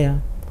sama saya,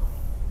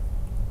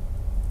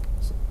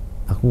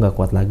 aku nggak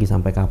kuat lagi,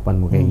 sampai kapan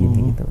mau kayak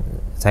gini gitu.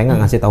 Saya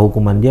nggak ngasih tahu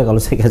hukuman dia.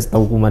 Kalau saya kasih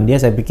tahu hukuman dia,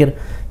 saya pikir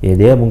ya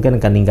dia mungkin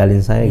akan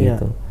ninggalin saya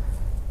gitu.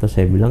 Terus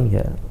saya bilang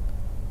ya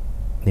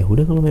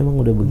udah kalau memang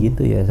udah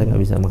begitu ya saya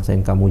nggak bisa maksain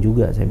kamu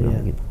juga, saya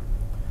bilang gitu.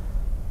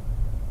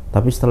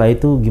 Tapi setelah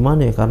itu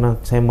gimana ya,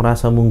 karena saya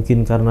merasa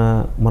mungkin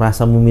karena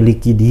merasa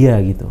memiliki dia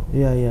gitu.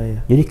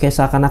 Jadi kayak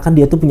seakan-akan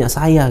dia tuh punya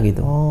saya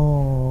gitu.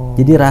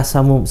 Jadi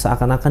rasa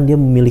seakan-akan dia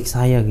memiliki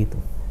saya gitu.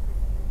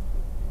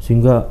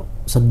 Sehingga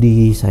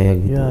sedih saya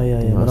gitu.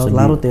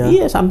 Larut ya.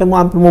 Iya, sampai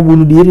hampir mau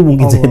bunuh diri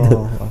mungkin saya itu.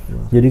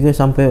 Jadi kayak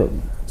sampai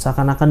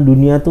seakan-akan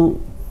dunia tuh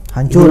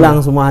hancur,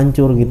 hilang semua,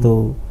 hancur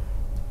gitu.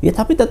 Ya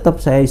tapi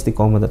tetap saya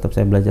istiqomah, tetap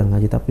saya belajar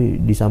ngaji, tapi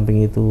di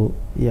samping itu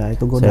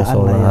itu godaan saya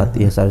sholat, lah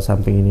ya. Saya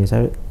samping ini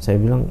saya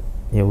bilang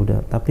ya udah,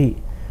 tapi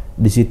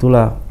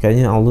disitulah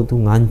kayaknya Allah tuh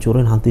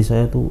ngancurin hati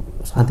saya tuh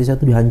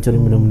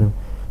dihancurin benar-benar.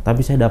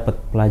 Tapi saya dapat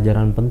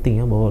pelajaran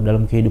penting ya, bahwa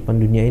dalam kehidupan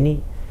dunia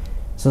ini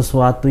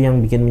sesuatu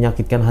yang bikin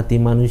menyakitkan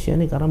hati manusia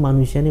ini karena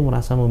manusia ini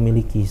merasa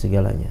memiliki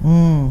segalanya.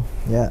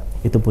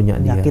 Itu punya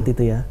dia. Nyakit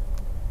itu ya.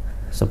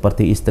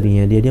 Seperti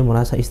istrinya dia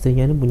merasa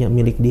istrinya ini punya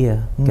milik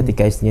dia.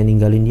 Ketika istrinya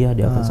ninggalin dia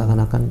akan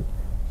seakan-akan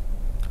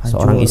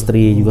seorang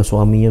istri juga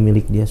suaminya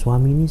milik dia.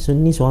 Suami ini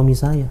suami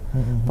saya.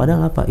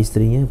 Padahal apa?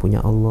 Istrinya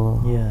punya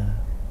Allah.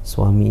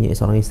 Suaminya,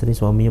 seorang istri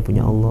suaminya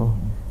punya Allah.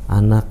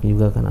 Anak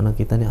juga kan, anak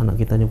kita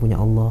ini punya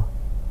Allah.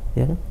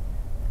 Ya kan?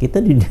 Kita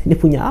di dunia ini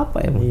punya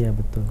apa emang? Iya,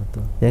 betul.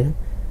 Ya kan?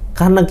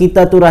 Karena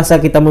kita tuh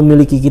rasa kita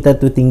memiliki kita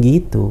tuh tinggi,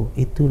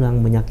 itu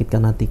yang menyakitkan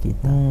hati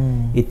kita.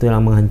 Itu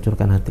yang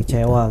menghancurkan hati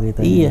kita. Kecewa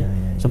gitu. Iya.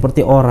 Seperti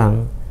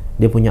orang,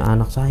 dia punya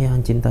anak, sayang,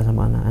 cinta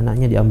sama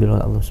anaknya diambil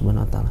oleh Allah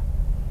Subhanahu wa taala.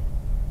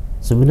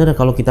 Sebenarnya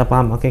kalau kita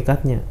paham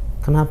hakikatnya,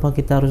 kenapa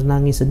kita harus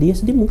nangis, sedih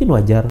mungkin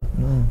wajar.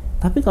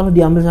 Tapi kalau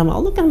diambil sama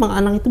Allah kan memang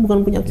anak itu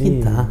bukan punya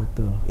kita.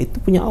 Itu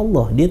punya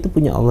Allah. Dia itu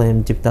punya Allah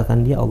yang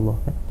menciptakan dia, Allah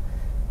kan.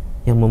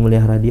 Yang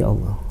memelihara dia,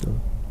 Allah.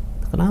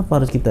 Kenapa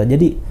harus kita?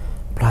 Jadi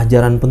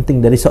pelajaran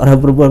penting dari seorang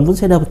perempuan pun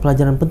saya dapat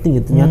pelajaran penting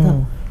gitu.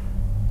 Ternyata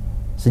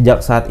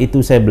sejak saat itu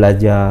saya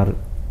belajar,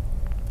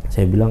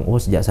 saya bilang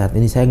sejak saat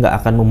ini saya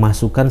nggak akan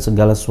memasukkan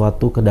segala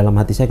sesuatu ke dalam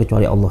hati saya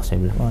kecuali Allah,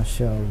 saya bilang.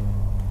 Masya Allah.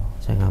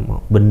 Saya nggak mau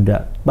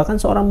benda, bahkan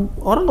seorang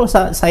orang kalau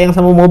sayang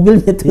sama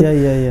mobilnya tuh,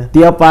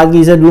 tiap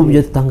pagi saya dulu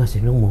punya tetangga,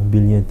 saya bilang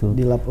mobilnya itu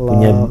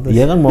punya,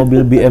 dia kan mobil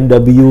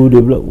BMW,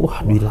 dia bilang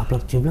wah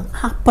dilap-lap, dia bilang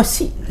apa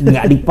sih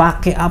nggak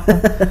dipakai apa,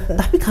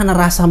 tapi karena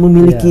rasa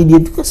memiliki dia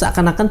itu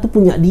seakan-akan tuh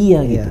punya dia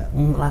gitu,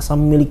 rasa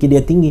memiliki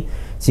dia tinggi,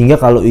 sehingga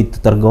kalau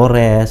itu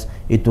tergores,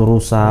 itu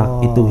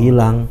rusak, itu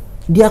hilang,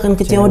 dia akan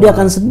kecewa, dia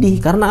akan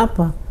sedih. Karena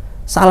apa?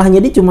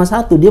 Salahnya dia cuma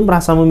satu, dia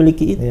merasa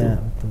memiliki itu.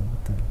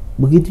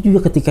 Begitu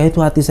juga ketika itu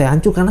hati saya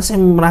hancur karena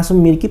saya merasa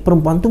memiliki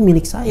perempuan itu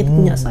milik saya, itu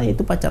punya saya, itu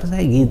pacar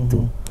saya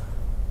gitu.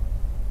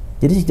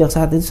 Jadi sejak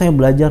saat itu saya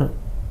belajar,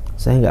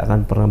 saya nggak akan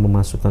pernah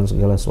memasukkan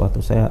segala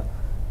sesuatu.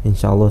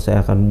 Insya Allah saya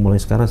akan mulai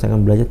sekarang, saya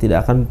akan belajar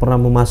tidak akan pernah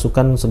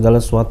memasukkan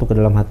segala sesuatu ke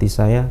dalam hati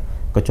saya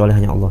kecuali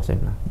hanya Allah,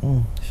 saya bilang.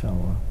 Insya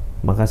Allah.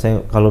 Maka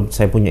kalau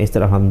saya punya istri,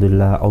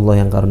 alhamdulillah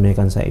Allah yang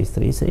karuniakan saya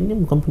istri ini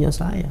bukan punya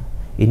saya,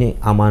 ini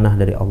amanah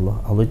dari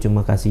Allah. Allah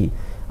cuma kasih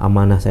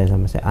amanah saya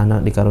sama saya,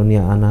 anak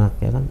dikarunia anak,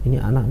 ya kan, ini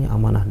anaknya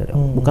amanah dari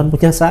Allah, bukan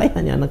punya saya,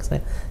 hanya anak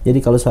saya. Jadi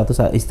kalau suatu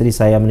saat istri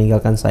saya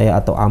meninggalkan saya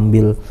atau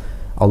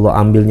Allah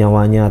ambil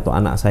nyawanya, atau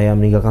anak saya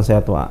meninggalkan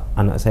saya atau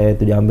anak saya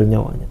itu diambil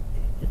nyawanya,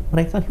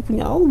 mereka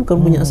punya Allah,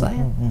 bukan punya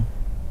saya.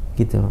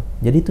 Gitu.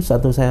 Jadi itu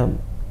saya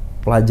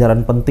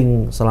pelajaran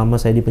penting selama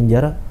saya di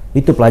penjara.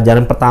 Itu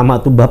pelajaran pertama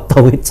tuh bab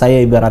tauhid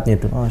saya,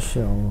 ibaratnya itu.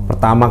 Masya Allah.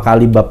 Pertama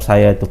kali bab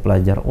saya itu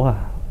pelajar,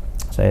 wah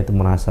Saya tuh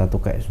merasa tuh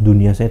kayak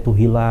dunia saya tuh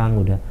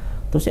hilang udah.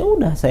 Terus ya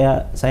udah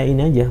saya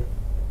ini aja.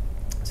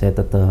 Saya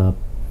tetap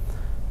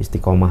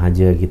istiqomah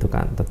aja gitu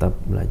kan, tetap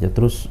belajar.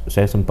 Terus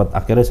saya sempat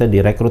akhirnya saya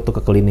direkrut tuh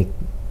ke klinik.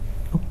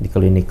 Di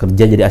klinik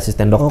kerja jadi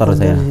asisten dokter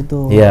saya.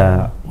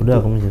 Iya,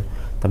 udah kamu.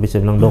 Tapi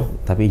saya bilang,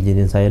 "Dok, tapi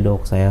izinin saya,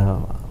 Dok. Saya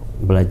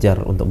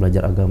belajar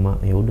agama."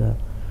 Ya udah.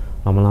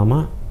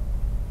 Lama-lama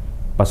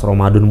pas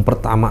Ramadan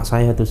pertama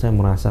saya tuh saya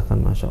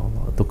merasakan, Masya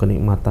Allah, itu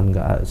kenikmatan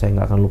saya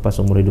nggak akan lupa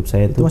seumur hidup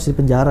saya. Itu masih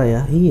di penjara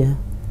ya? Iya,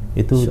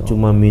 itu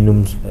cuma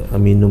minum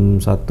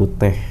satu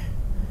teh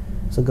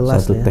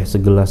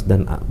segelas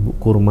dan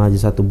kurma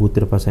aja satu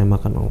butir pas saya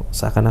makan.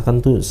 Seakan-akan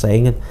tuh saya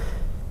ingat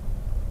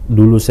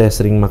dulu saya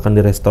sering makan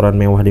di restoran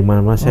mewah di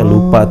mana-mana, saya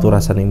lupa tuh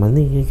rasa nikmat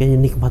nih, kayaknya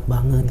nikmat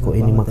banget kok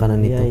ini makanan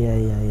itu.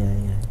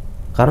 Iya.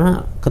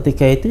 Karena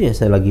ketika itu ya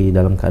saya lagi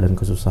dalam keadaan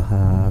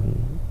kesusahan.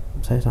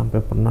 Saya sampai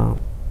pernah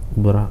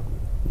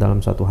dalam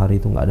satu hari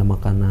itu nggak ada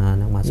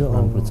makanan yang masuk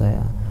dalam perut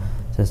saya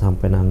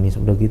sampai nangis.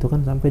 Udah gitu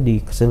kan sampai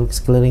di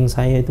sekeliling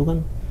saya itu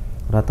kan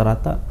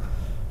rata-rata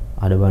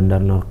ada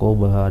bandar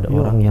narkoba, ada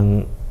orang yang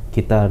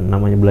kita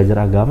namanya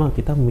belajar agama,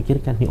 kita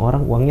memikirkan nih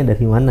orang uangnya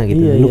dari mana gitu.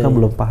 Dulu kan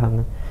belum paham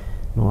kan.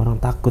 Nah, orang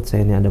takut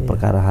saya ini ada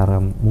perkara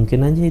haram.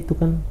 Mungkin aja itu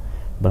kan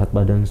berat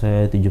badan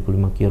saya 75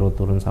 kilo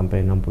turun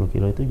sampai 60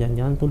 kilo itu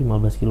jangan-jangan tuh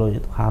 15 kilo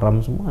itu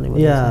haram semua nih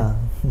badan saya.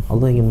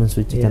 Allah ingin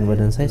mensucikan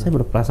badan saya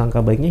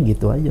berprasangka baiknya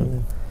gitu aja.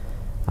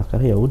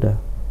 Akhirnya ya udah.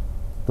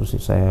 Terus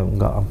saya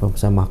nggak sampai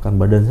saya makan,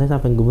 badan saya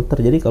sampai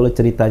gemeter. Jadi kalau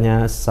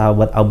ceritanya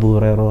sahabat Abu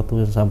Hurairah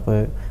tuh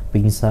sampai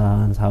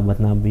pingsan, sahabat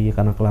Nabi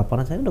karena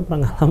kelaparan, saya udah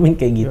pernah ngalamin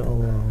kayak gitu.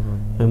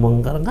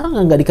 Memang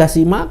kadang-kadang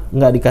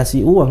nggak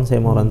dikasih uang saya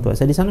sama orang tua.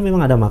 Saya di sana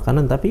memang ada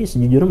makanan, tapi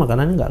sejujurnya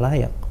makanannya nggak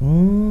layak.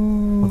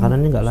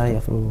 Makanannya nggak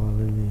layak.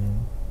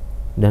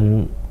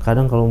 Dan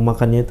kadang kalau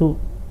makannya itu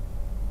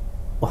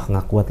wah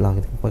nggak kuat lah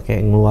gitu, kayak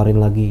ngeluarin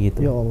lagi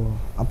gitu. Ya Allah,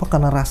 apa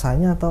karena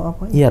rasanya atau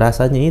apa? Iya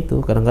rasanya itu,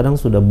 kadang-kadang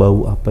sudah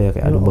bau apa ya,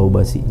 kayak ada bau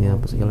basinya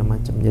apa segala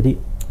macam.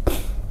 Jadi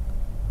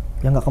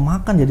ya nggak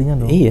kemakan jadinya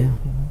dong. Iya,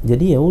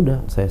 jadi ya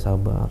udah saya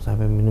sabar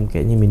sampai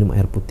kayaknya minum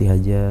air putih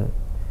aja.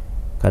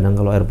 Kadang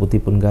kalau air putih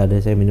pun nggak ada,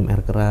 saya minum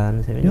air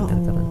keran, saya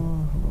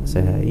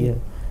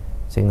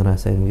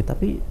ngerasain begitu.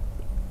 Tapi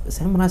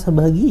saya merasa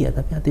bahagia,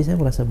 tapi hati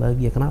saya merasa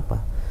bahagia.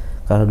 Kenapa?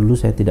 Karena dulu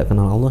saya tidak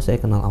kenal Allah, saya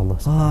kenal Allah.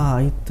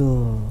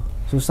 Itu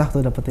susah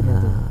tuh dapetinnya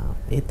tuh.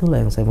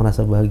 Itulah yang saya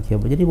merasa bahagia.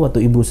 Jadi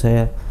waktu ibu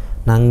saya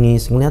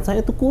nangis ngelihat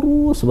saya tuh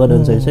kurus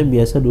badan saya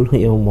biasa dulu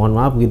ya mohon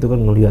maaf gitu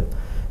kan ngelihat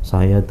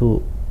saya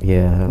tuh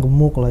ya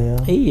gemuk lah ya.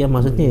 Iya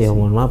maksudnya ya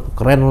mohon maaf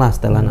keren lah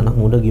setelan anak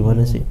muda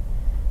gimana sih.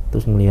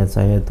 Terus ngelihat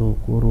saya tuh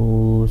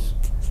kurus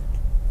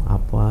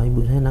apa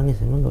ibu saya nangis,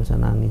 emang nggak usah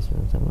nangis,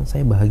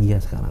 saya bahagia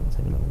sekarang,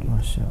 saya bilang gitu.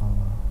 Masya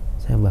Allah,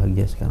 saya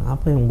bahagia sekarang.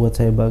 Apa yang buat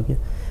saya bahagia?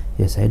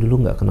 Ya saya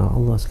dulu nggak kenal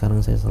Allah,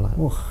 sekarang saya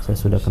saya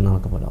sudah kenal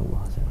kepada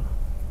Allah.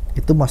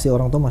 Itu masih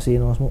orang tua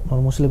masih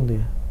non muslim tuh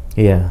ya?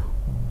 Iya.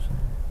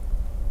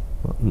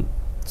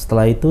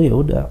 Setelah itu ya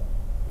udah,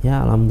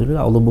 ya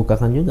alhamdulillah Allah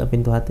bukakan juga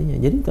pintu hatinya.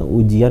 Jadi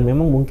ujian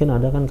memang mungkin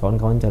ada kan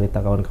kawan-kawan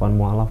cerita kawan-kawan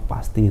mualaf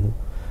pasti itu.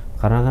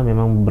 Karena kan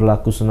memang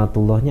berlaku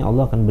sunatullahnya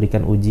Allah akan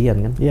berikan ujian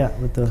kan. Iya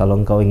betul.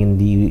 Kalau engkau ingin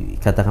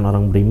dikatakan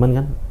orang beriman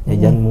kan,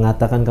 ya jangan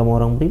mengatakan kamu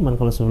orang beriman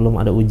kalau sebelum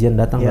ada ujian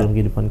datang dalam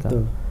kehidupan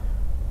kamu.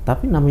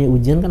 Tapi namanya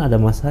ujian kan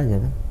ada masanya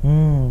kan.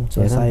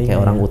 Ya kan?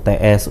 Kayak orang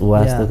UTS,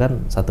 UAS tuh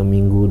kan 1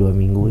 minggu, 2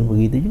 minggu,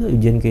 begitu juga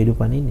ujian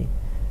kehidupan ini.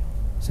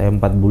 Saya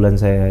 4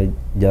 bulan saya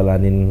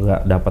jalanin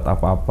nggak dapat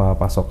apa-apa,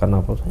 pasokan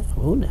apa,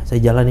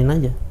 saya jalanin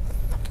aja.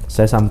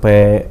 Saya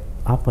sampai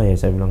apa ya,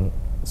 saya bilang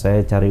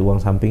saya cari uang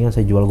sampingan,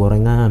 saya jual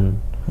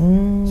gorengan.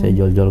 Saya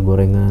jual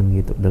gorengan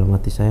gitu. Dalam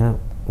hati saya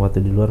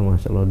waktu di luar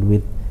Masya Allah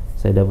duit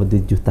saya dapat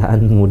duit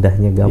jutaan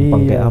mudahnya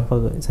gampang kayak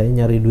apa. Saya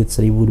nyari duit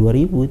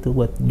 1.000-2.000 itu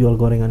buat jual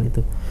gorengan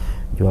itu.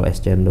 Jual es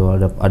cendol,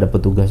 ada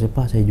petugasnya,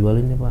 Pak saya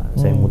jualin ya Pak.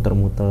 Saya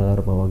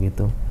muter-muter bawa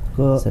gitu.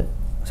 Ke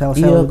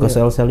sel-sel ke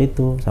sel-sel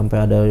itu.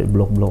 Sampai ada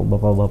blok-blok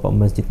bapak-bapak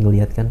masjid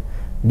ngelihat kan.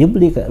 Dia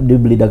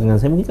beli dagangan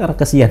saya mungkin karena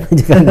kasihan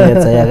aja kan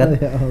ngeliat saya kan.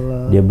 Ya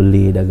Allah. Dia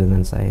beli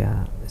dagangan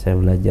saya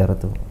belajar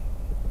tuh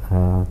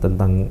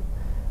tentang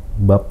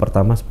bab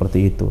pertama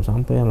seperti itu.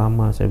 Sampai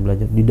lama saya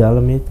belajar. Di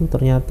dalamnya itu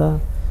ternyata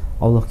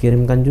Allah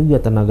kirimkan juga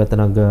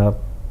tenaga-tenaga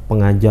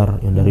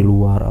pengajar yang dari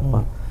luar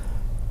apa.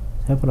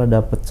 Saya pernah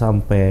dapat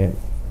sampai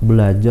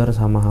belajar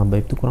sama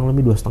Habaib itu kurang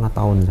lebih 2,5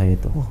 tahun saya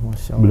itu.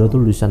 Beliau tuh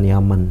lulusan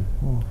Yaman.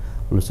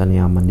 Lulusan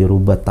Yaman di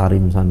Rubat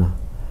Tarim sana.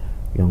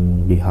 Yang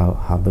di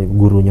Habaib,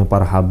 gurunya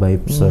para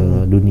Habaib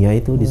sedunia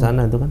itu di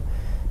sana itu kan.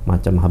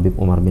 Macam Habib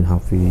Umar bin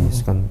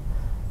Hafiz kan.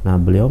 Nah,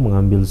 beliau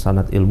mengambil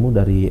sanad ilmu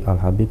dari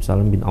Al-Habib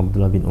Salim bin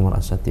Abdullah bin Umar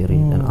Asyatiri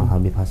dan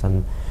Al-Habib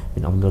Hasan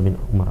bin Abdullah bin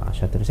Umar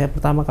Asyatiri. Saya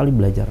pertama kali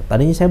belajar.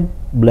 Tadinya saya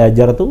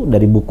belajar tuh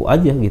dari buku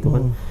aja gitu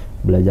kan.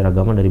 Belajar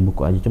agama dari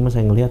buku aja. Cuma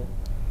saya ngelihat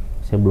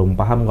saya belum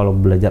paham kalau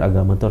belajar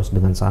agama itu harus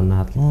dengan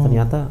sanad.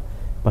 Ternyata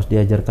pas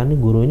diajarkan nih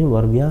gurunya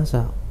luar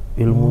biasa.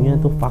 Ilmunya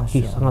tuh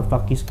faqih, sangat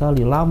faqih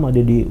sekali. Lama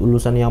dia di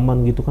lulusan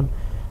Yaman gitu kan.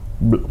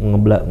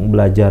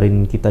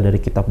 Belajarin kita dari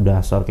kitab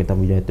dasar,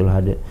 kitab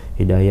Hidayah,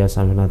 Hidayah,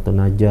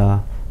 Saminatun Najah,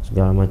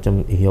 segala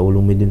macam Ihya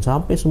Ulumuddin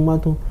sampai semua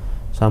tuh,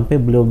 sampai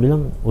beliau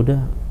bilang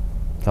udah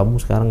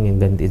kamu sekarang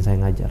yang gantiin saya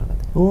ngajar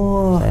katanya.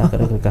 Saya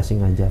akhirnya dikasih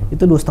ngajar.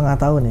 Itu 2,5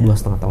 tahun ya?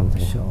 2,5 tahun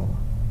saya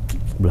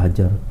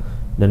belajar.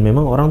 Dan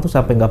memang orang tuh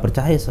sampai nggak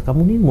percaya,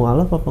 kamu nih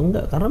mualaf apa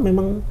enggak? Karena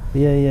memang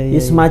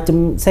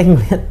semacam saya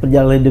ngelihat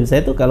perjalanan hidup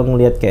saya tuh, kalau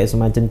ngelihat kayak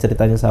semacam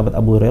ceritanya sahabat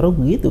Abu Hurairah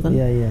begitu kan.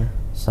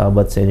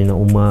 Sahabat Sayyidina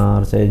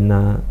Umar,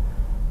 Sayyidina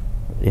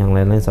yang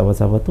lain-lain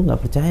sahabat-sahabat tuh nggak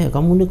percaya,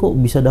 kamu nih kok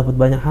bisa dapat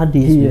banyak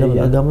hadis,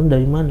 dapat agama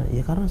dari mana?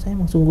 Ya karena saya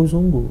emang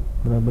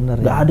sungguh-sungguh.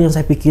 Benar-benar. Nggak ada yang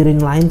saya pikirin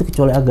lain tuh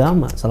kecuali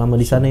agama selama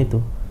di sana itu.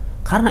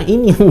 Karena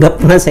ini yang nggak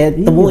pernah saya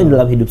temuin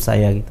dalam hidup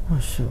saya gitu.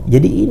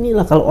 Jadi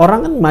inilah kalau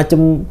orang kan macam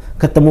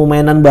ketemu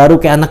mainan baru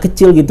kayak anak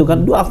kecil gitu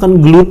kan, dia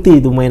akan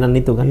geluti itu mainan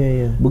itu kan.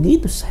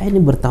 Begitu saya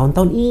ini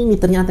bertahun-tahun ini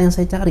ternyata yang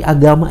saya cari,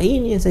 agama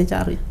ini yang saya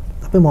cari.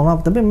 Tapi mohon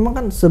maaf, tapi memang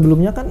kan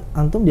sebelumnya kan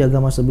antum di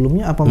agama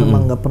sebelumnya apa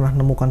memang nggak pernah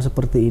nemukan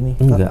seperti ini?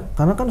 Enggak.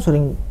 Karena kan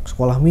sering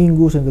sekolah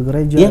minggu, sering ke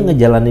gereja. Iya,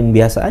 ngejalanin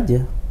biasa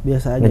aja.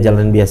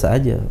 Ngejalanin ya? biasa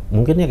aja.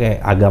 Mungkin ya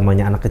kayak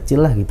agamanya anak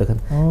kecil lah gitu kan.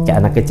 Kayak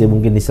anak kecil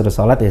mungkin disuruh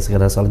sholat ya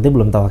sekedar sholat, dia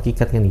belum tahu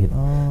hakikat kan gitu.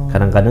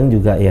 Kadang-kadang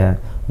juga ya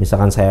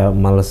misalkan saya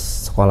males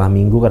sekolah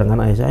minggu,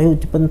 kadang-kadang ayah saya, ayo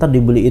cepet ntar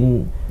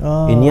dibeliin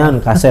inian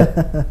kaset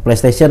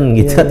PlayStation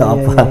gitu atau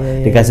apa.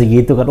 Dikasih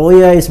gitu kan. Oh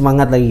iya,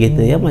 semangat lagi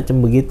gitu ya,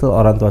 macam begitu.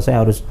 Orang tua saya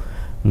harus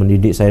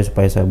mendidik saya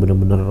supaya saya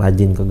benar-benar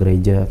rajin ke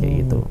gereja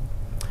kayak gitu.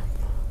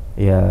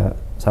 Ya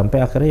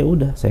sampai akhirnya ya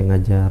udah saya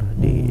ngajar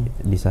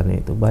di sana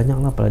itu.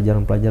 Banyaklah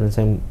pelajaran-pelajaran,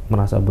 saya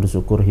merasa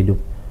bersyukur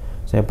hidup.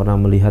 Saya pernah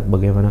melihat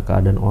bagaimana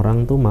keadaan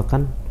orang tuh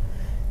makan.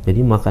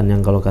 Jadi makan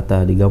yang kalau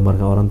kata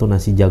digambarkan orang tuh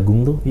nasi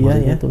jagung tuh,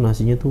 maksudnya tuh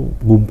nasinya tuh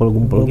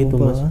gumpal-gumpal gitu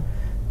Mas.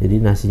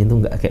 Jadi nasinya tuh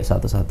nggak kayak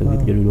satu-satu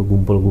gitu, jadi udah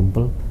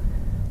gumpal-gumpal.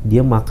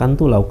 Dia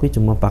makan tuh lauknya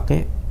cuma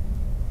pakai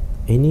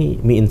ini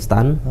mie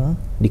instan,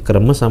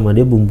 dikeremes sama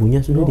dia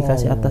bumbunya sudah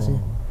dikasih atasnya.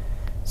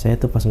 Saya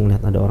tuh pas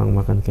ngeliat ada orang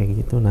makan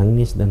kayak gitu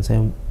nangis, dan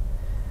saya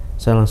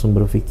langsung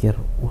berpikir,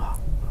 wah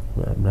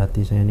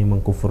berarti saya ini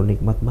mengkufur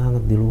nikmat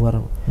banget di luar.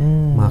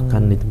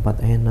 Makan di tempat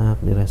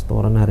enak, di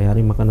restoran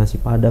hari-hari makan nasi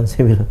padang.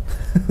 Saya bilang,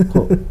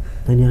 kok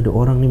ini ada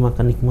orang nih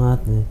makan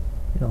nikmat nih.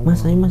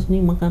 Mas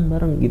ini makan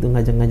bareng gitu,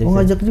 ngajak-ngajak. Oh,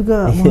 ngajak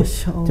juga.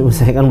 Masya Allah. Cuma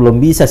saya kan belum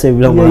bisa, saya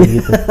bilang malah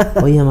gitu.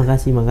 Oh iya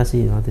makasih.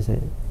 Nanti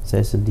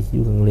saya sedih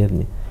juga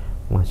ngelihatnya.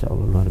 Masya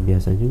Allah, luar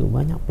biasa juga,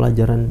 banyak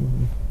pelajaran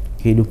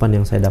kehidupan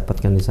yang saya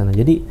dapatkan di sana.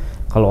 Jadi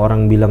kalau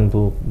orang bilang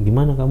tuh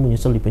gimana kamu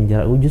nyesel di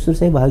penjara, justru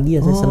saya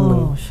bahagia, saya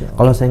seneng.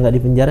 Kalau saya nggak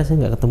di penjara,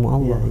 saya nggak ketemu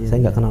Allah, saya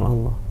nggak kenal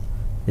Allah,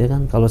 ya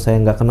kan. Kalau saya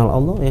nggak kenal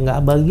Allah, ya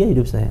nggak bahagia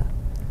hidup saya.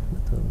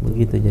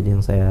 Begitu jadi yang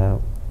saya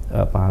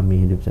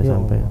pahami hidup saya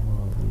sampai.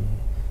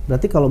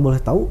 Berarti kalau boleh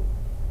tahu,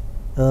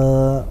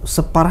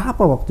 separah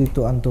apa waktu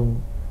itu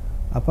antum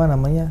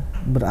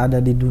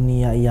berada di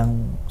dunia yang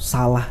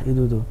salah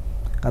itu tuh?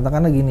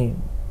 Katakanlah gini,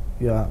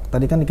 ya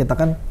tadi kan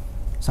dikatakan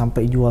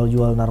sampai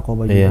jual-jual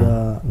narkoba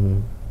juga.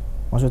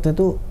 Maksudnya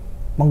tuh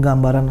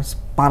penggambaran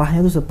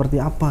parahnya tuh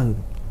seperti apa gitu?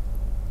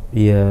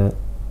 Iya,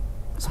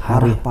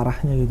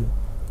 parahnya gitu.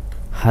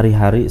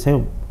 Hari-hari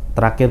saya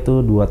terakhir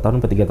tuh 2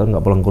 tahun atau 3 tahun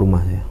nggak pulang ke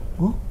rumah saya.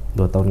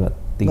 2 tahun nggak,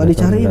 3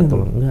 tahun nggak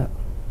pulang. Enggak.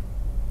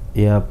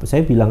 Ya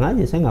saya bilang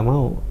aja saya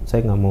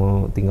nggak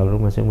mau tinggal di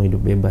rumah, saya mau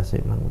hidup bebas,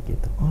 saya bilang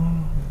begitu.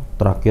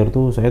 Terakhir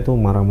tuh saya tuh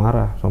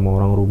marah-marah sama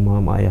orang rumah,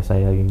 sama ayah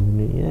saya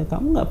gini. Ya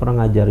kamu nggak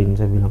pernah ngajarin,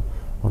 saya bilang.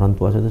 Orang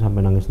tua saya tuh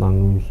sampai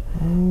nangis-nangis.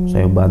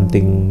 Saya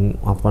banting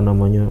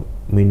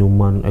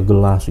minuman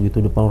gelas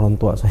gitu depan orang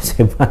tua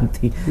saya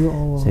banting.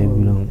 Saya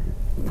bilang,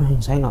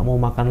 saya nggak mau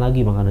makan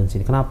lagi makanan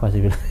sini. Kenapa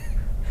sih bilang?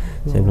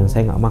 Saya bilang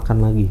saya nggak makan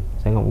lagi.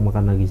 Saya nggak mau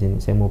makan lagi sini.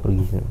 Saya mau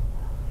pergi.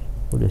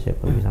 Udah saya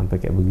pergi sampai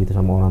kayak begitu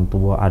sama orang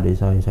tua, adik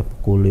saya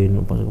pukulin.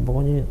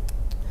 Pokoknya,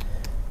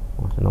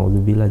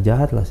 naudzubillah,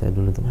 jahat lah saya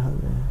dulu tuh.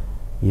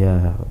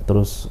 Ya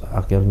terus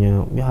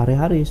akhirnya ya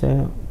hari-hari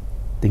saya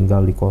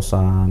tinggal di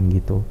kosan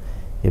gitu,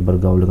 ya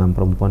bergaul dengan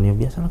perempuan, ya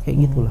biasalah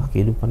kayak gitulah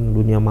kehidupan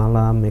dunia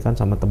malam ya kan,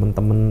 sama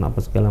teman-teman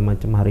apa segala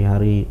macam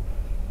hari-hari,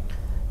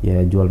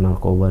 ya jual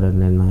narkoba dan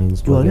lain-lain.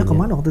 Jualnya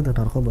kemana waktu itu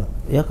narkoba?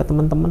 Ya ke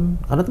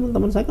teman-teman, karena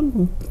teman-teman saya kan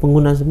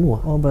pengguna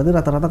semua. Oh berarti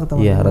rata-rata ke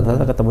teman-teman? Iya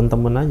rata-rata ke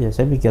teman-teman aja.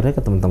 Saya pikirnya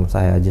ke teman-teman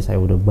saya aja,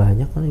 saya udah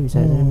banyak kan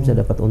saya bisa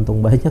dapat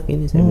untung banyak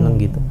ini, saya bilang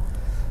gitu.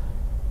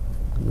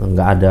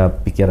 Nggak ada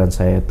pikiran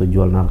saya tuh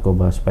jual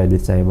narkoba supaya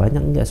duit saya banyak,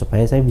 enggak,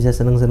 supaya saya bisa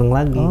seneng-seneng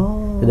lagi.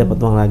 Saya dapat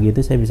uang lagi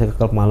itu, saya bisa ke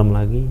klub malam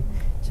lagi,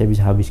 saya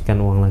bisa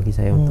habiskan uang lagi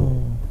saya untuk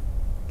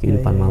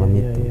kehidupan malam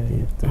itu.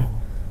 Gitu.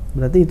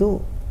 Berarti itu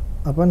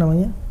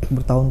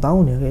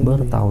bertahun-tahun ya kayak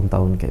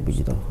bertahun-tahun kayak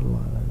begitu.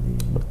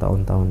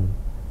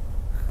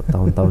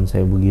 Bertahun-tahun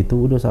saya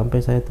begitu, udah sampai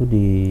saya tuh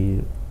di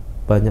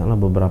banyaklah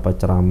beberapa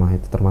ceramah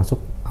itu,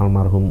 termasuk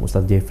almarhum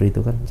Ustadz Jeffrey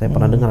itu kan. Saya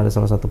pernah dengar ada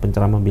salah satu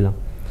penceramah bilang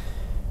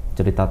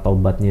cerita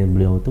taubatnya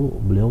beliau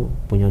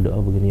punya doa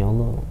begini, ya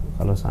Allah,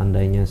 kalau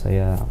seandainya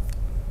saya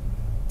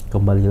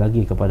kembali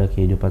lagi kepada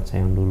kehidupan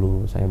saya yang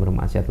dulu, saya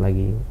bermaksiat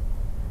lagi,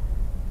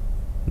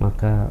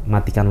 maka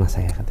matikanlah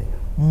saya, katanya.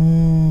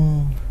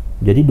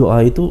 Jadi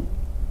doa itu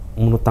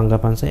menurut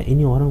tanggapan saya,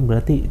 ini orang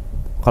berarti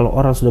kalau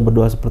orang sudah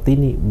berdoa seperti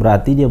ini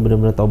berarti dia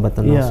benar-benar taubat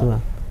dan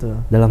nasuha. Betul.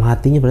 Dalam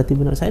hatinya berarti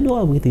benar. Saya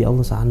doa begitu, ya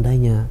Allah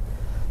seandainya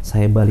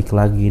saya balik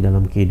lagi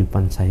dalam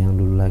kehidupan saya yang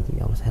dulu lagi,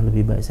 ya Allah saya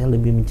lebih baik, saya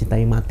lebih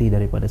mencintai mati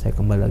daripada saya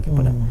kembali lagi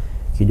pada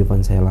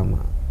kehidupan saya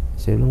lama.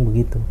 Saya bilang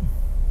begitu.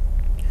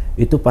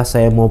 Itu pas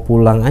saya mau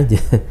pulang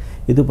aja.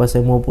 Itu pas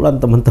saya mau pulang,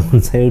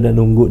 teman-teman saya udah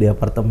nunggu di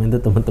apartemen itu,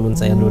 teman-teman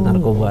saya dulu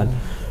narkobaan.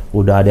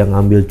 Udah ada yang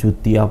ngambil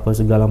cuti apa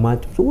segala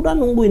macam. Sudah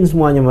nungguin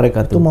semuanya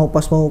mereka tuh. Itu mau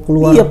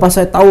keluar. Iya, pas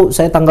saya tahu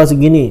saya tanggal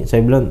segini,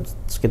 saya bilang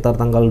sekitar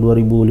tanggal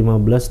 2015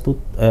 tuh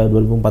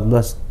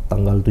 2014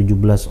 tanggal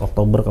 17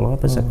 Oktober kalau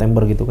apa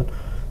September gitu kan.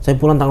 Saya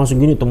pulang tanggal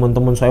segini,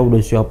 teman-teman saya udah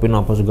siapin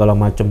apa segala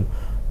macam.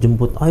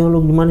 Jemput, ayo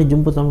lo gimana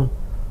jemput sama.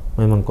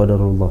 Memang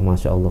qadarullah,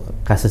 Masya Allah.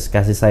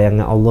 Kasih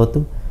sayangnya Allah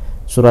tuh,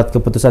 surat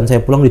keputusan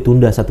saya pulang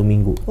ditunda 1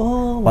 minggu.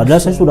 Padahal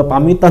saya sudah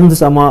pamitan tuh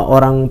sama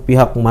orang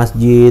pihak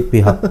masjid,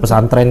 pihak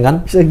pesantren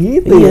kan. Bisa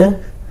gitu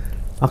iya.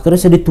 Akhirnya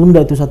saya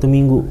ditunda itu 1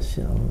 minggu.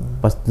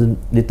 Pas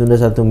ditunda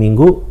 1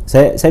 minggu,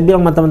 saya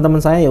bilang sama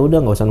teman-teman saya, ya udah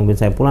nggak usah nungguin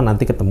saya pulang,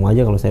 nanti ketemu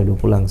aja kalau saya udah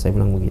pulang. Saya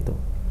bilang begitu.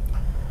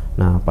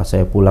 Nah pas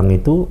saya pulang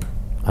itu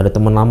ada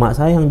teman lama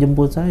saya yang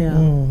jemput saya,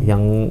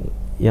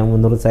 yang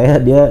menurut saya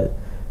dia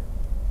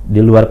di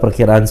luar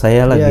perkiraan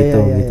saya lah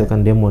gitu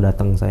kan, dia mau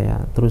datang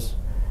saya. Terus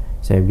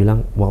saya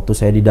bilang waktu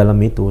saya di dalam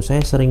itu saya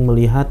sering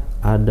melihat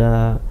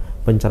ada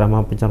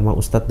penceramah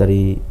ustadz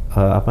dari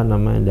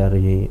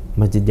dari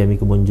Masjid Jami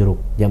Kebon Jeruk,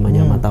 zaman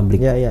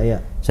tablik.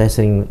 Saya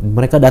sering,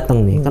 mereka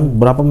datang nih kan,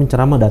 berapa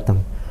penceramah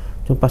datang.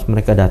 Cuma pas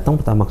mereka datang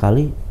pertama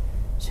kali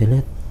saya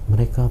lihat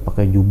mereka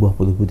pakai jubah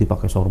putih-putih,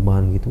 pakai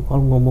sorban gitu.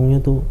 Kalau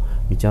ngomongnya tuh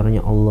bicaranya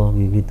Allah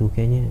gitu,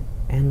 kayaknya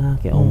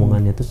enak ya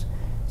omongannya. Terus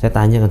saya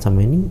tanya kan sama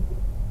ini,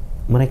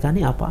 mereka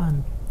nih apaan?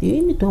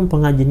 Ini tuh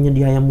pengajiannya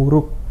di Hayam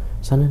Muruk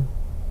sana.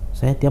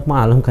 Saya tiap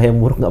malam ke Hayam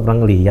Muruk nggak pernah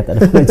ngelihat ada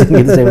pengajian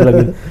gitu. Saya bilang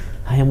gitu,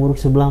 Hayam Muruk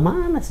sebelah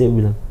mana? Saya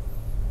bilang,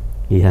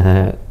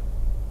 iya,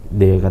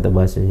 dia kata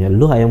bahasanya,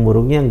 lu Hayam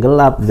Muruknya yang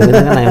gelap, jadi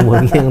kan Hayam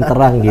Muruknya yang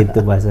terang gitu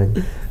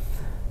bahasanya.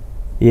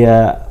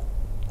 Ya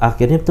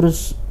akhirnya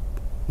terus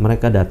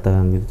mereka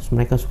datang gitu, terus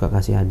mereka suka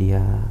kasih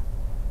hadiah.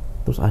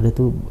 Terus ada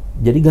tuh,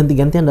 jadi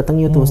ganti-gantian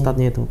datangnya tuh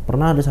ustadznya itu.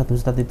 Pernah ada satu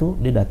ustadz itu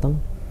dia datang,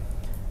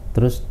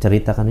 terus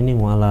ceritakan ini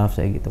mualaf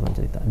saya gitu kan,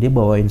 cerita. Dia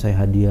bawain saya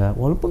hadiah,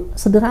 walaupun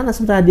sederhana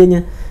sebenarnya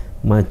hadiahnya,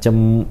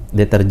 macam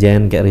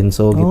deterjen kayak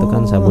Rinso gitu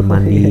kan, sabun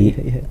mandi,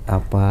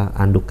 apa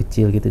anduk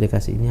kecil gitu, dia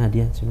kasih ini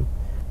hadiah.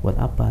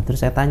 Buat apa?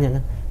 Terus saya tanya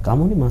kan,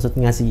 kamu nih maksud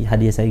ngasih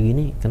hadiah saya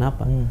gini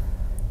kenapa?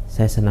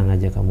 Saya senang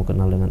aja kamu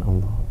kenal dengan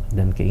Allah,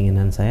 dan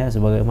keinginan saya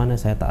sebagaimana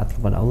saya taat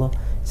kepada Allah,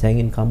 saya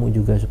ingin kamu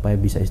juga supaya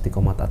bisa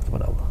istiqomah taat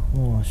kepada Allah.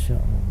 Masya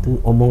Allah. Tuh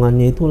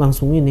omongannya itu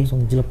langsung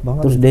jelek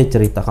banget. Terus dia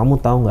cerita,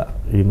 kamu tahu nggak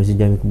di Masjid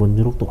Jami Kebon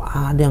Jeruk tuh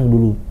ada yang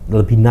dulu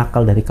lebih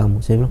nakal dari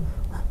kamu. Saya bilang,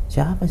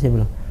 siapa? Saya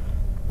bilang,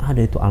 ada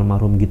itu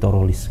almarhum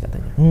Gitorolis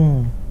katanya.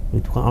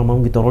 Itu kan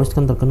almarhum Gitorolis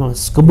kan terkenal.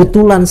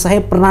 Kebetulan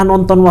saya pernah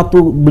nonton waktu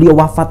beliau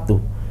wafat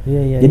tuh.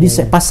 Jadi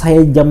pas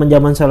saya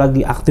zaman saya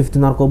lagi aktif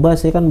di narkoba,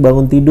 saya kan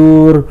bangun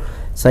tidur,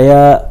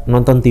 saya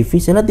nonton TV,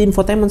 saya lihat di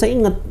infotainment, saya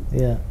ingat.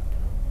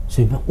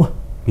 Saya bilang, wah,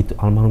 itu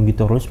almarhum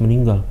Gitorolis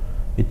meninggal.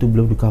 Itu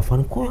beliau di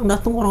kafan, kok yang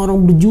datang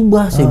orang-orang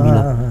berjubah? Saya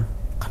bilang,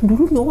 kan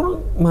dulu nih orang,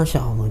 Masya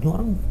Allah, nih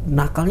orang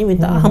nakalnya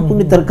minta ampun,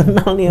 nih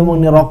terkenal nih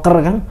emang nih rocker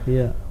kan.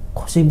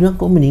 Kok saya bilang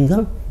kok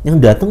meninggal? Yang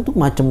datang tuh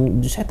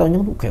macam, saya taunya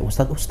tuh kayak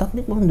ustadz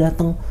nih mau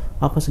datang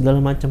apa segala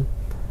macam.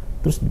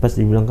 Terus pas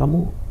dia bilang,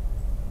 kamu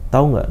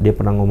tahu nggak dia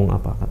pernah ngomong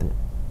apa? Katanya,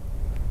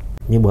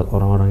 ini buat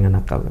orang-orang yang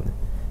nakal katanya.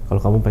 Kalau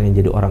kamu pengen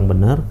jadi orang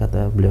benar,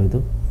 kata beliau itu,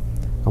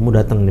 kamu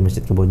datang di Masjid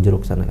Kebon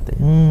Jeruk sana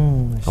katanya.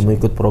 Kamu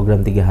ikut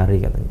program 3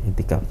 hari katanya,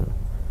 itikaf sana.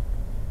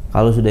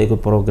 Kalau sudah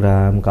ikut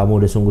program,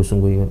 kamu udah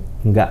sungguh-sungguh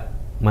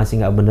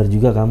masih nggak benar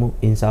juga kamu,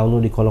 insya Allah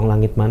di kolong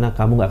langit mana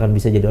kamu nggak akan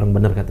bisa jadi orang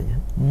benar katanya.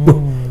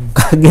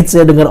 Kaget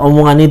saya dengar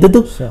omongan itu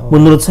tuh.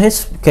 Menurut saya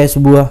kayak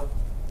sebuah,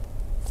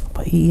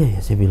 apa iya ya,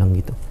 saya bilang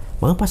gitu.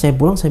 Maka pas saya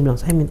pulang, saya bilang,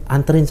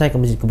 anterin saya ke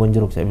Masjid Kebon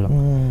Jeruk, saya bilang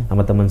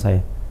sama teman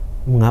saya.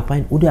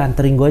 Ngapain? Udah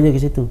anterin gue aja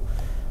ke situ.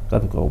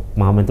 Kan kalau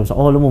Muhammad terus,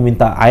 oh lu mau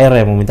minta air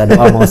ya, mau minta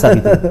doa, mau Ustaz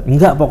gitu.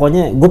 Enggak,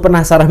 pokoknya gue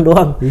penasaran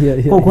doang.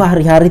 Kok gue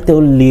hari-hari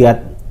tuh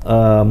lihat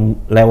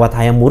lewat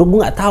Hayam Muruk, gue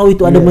nggak tahu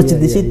itu ada masjid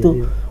di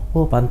situ.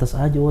 Oh pantas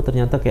aja, oh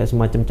ternyata kayak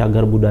semacam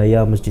cagar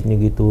budaya masjidnya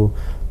gitu.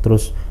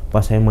 Terus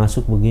pas saya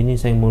masuk begini,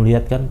 saya mau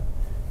lihat kan,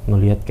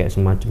 ngelihat kayak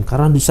semacam,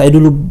 karena saya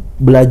dulu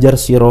belajar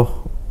sirah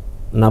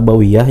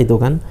Nabawiyah itu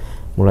kan,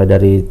 mulai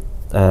dari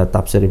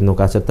tafsir Ibnu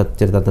Katsir,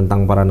 cerita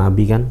tentang para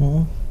nabi kan.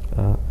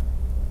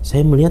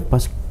 Saya melihat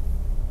pas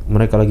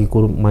mereka lagi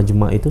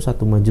majma' itu,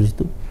 satu majelis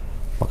itu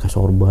pakai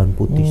sorban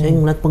putih. Saya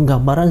melihat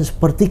penggambaran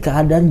seperti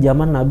keadaan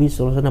zaman Nabi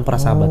SAW dan para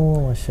sahabat.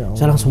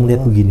 Saya langsung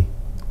melihat begini.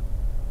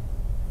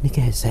 Ini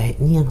kayak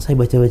ini yang saya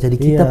baca-baca di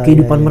kitab,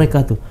 kehidupan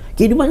mereka tuh.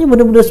 Kehidupannya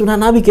benar-benar sunnah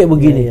Nabi kayak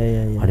begini.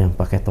 Ada yang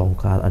pakai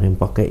tongkat, ada yang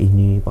pakai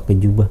ini,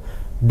 pakai jubah.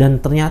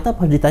 Dan ternyata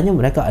pas ditanya,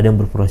 mereka ada yang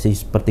berprofesi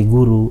seperti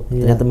guru,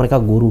 ternyata mereka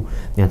guru,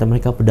 ternyata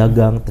mereka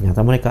pedagang,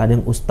 ternyata mereka ada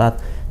yang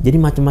ustadz. Jadi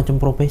macam-macam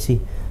profesi.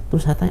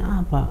 Terus saya tanya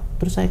apa?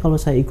 Terus kalau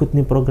saya ikut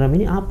nih program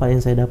ini, apa yang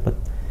saya dapat?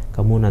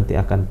 Kamu nanti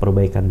akan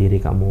perbaikan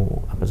diri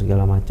kamu, apa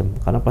segala macam.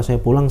 Karena pas saya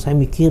pulang, saya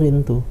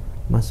mikirin tuh,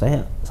 Mas,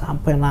 saya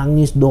sampai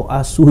nangis,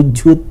 doa,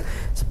 sujud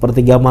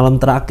sepertiga malam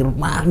terakhir,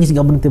 nangis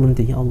gak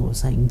berhenti-berhenti. Ya Allah,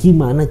 saya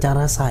gimana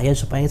cara saya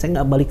supaya saya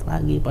nggak balik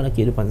lagi pada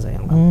kehidupan saya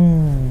yang lama.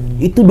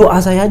 Itu doa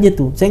saya aja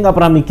tuh. Saya nggak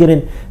pernah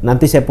mikirin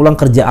nanti saya pulang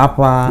kerja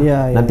apa,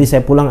 nanti saya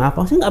pulang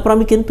apa. Saya nggak pernah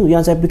mikirin tuh.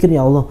 Yang saya pikir,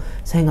 ya Allah,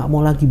 saya nggak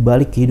mau lagi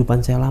balik kehidupan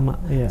saya lama.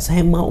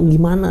 Saya mau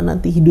gimana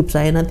nanti hidup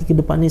saya nanti ke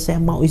depannya,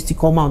 saya mau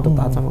istiqomah untuk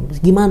taat sama Allah.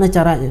 Gimana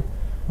caranya?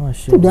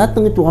 Itu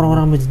datang itu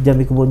orang-orang Masjid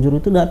Jami Kebonjuru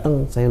itu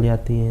datang, saya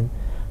liatin.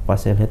 Pas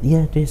saya lihat,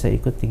 iya deh, saya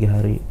ikut 3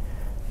 hari.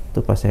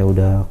 Itu pas saya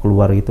udah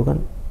keluar gitu kan,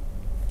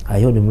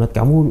 ayo dia melihat,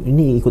 kamu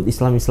ini ikut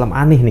Islam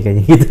aneh nih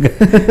kayaknya gitu kan.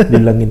 Dia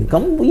bilang gini,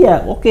 kamu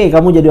ya oke,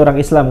 kamu jadi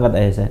orang Islam,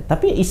 kata ayah saya,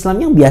 tapi Islam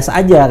yang biasa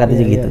aja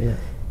katanya gitu.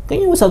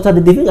 Kayaknya ustaz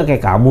di TV nggak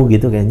kayak kamu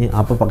gitu kayaknya,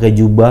 apa pakai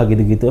jubah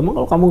gitu-gitu. Emang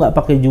kalau kamu nggak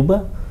pakai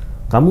jubah,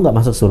 kamu nggak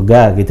masuk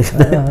surga gitu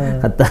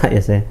kata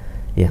ayah saya.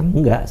 Ya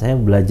enggak, saya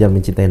belajar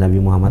mencintai Nabi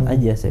Muhammad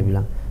aja, saya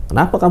bilang.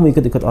 Kenapa kamu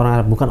ikut-ikut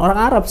orang Arab? Bukan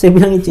orang Arab, saya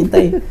bilang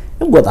cintai.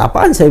 Buat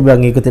apaan saya bilang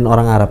ngikutin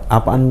orang Arab?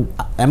 Apaan?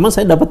 Emang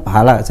saya dapat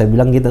pahala? Saya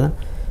bilang gitu kan.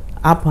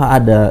 Apa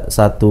ada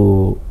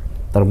satu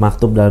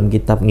termaktub dalam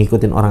kitab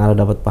ngikutin orang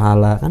Arab dapat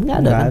pahala? Kan nggak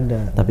ada kan?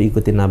 Tapi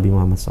ikutin Nabi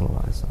Muhammad SAW.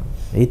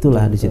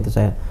 Itulah di situ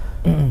saya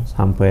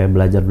sampai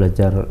belajar,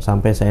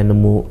 sampai saya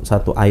nemu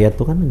satu ayat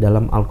tuh kan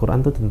dalam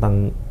Al-Quran tuh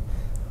tentang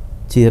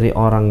ciri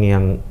orang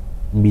yang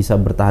bisa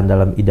bertahan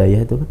dalam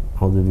hidayah itu kan.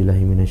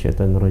 A'udzubillahi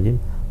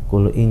minasyaitonirrajim.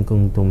 Qul in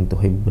kuntum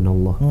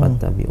tuhibbunallah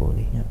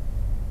fattabi'uni.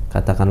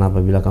 Katakanlah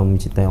apabila kamu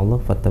mencintai Allah,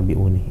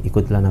 fattabi'uni.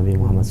 Ikutlah Nabi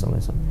Muhammad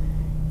SAW.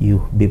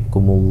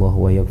 Yuhibbukumullah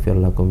wa yaghfir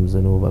lakum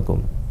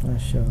dzunubakum.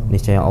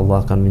 Niscaya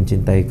Allah akan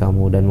mencintai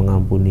kamu dan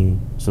mengampuni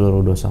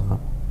seluruh dosa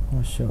kamu.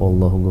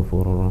 Wallahu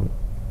ghafurur rahim.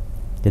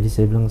 Jadi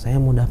saya bilang, saya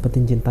mau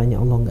dapetin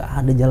cintanya Allah, nggak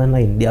ada jalan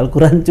lain. Di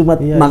Al-Quran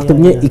cuma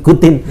maktubnya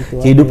ikutin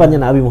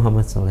kehidupannya Nabi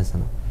Muhammad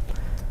SAW.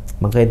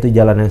 Maka itu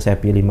jalan yang saya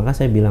pilih. Maka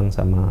saya bilang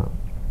sama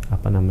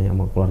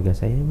sama keluarga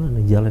saya,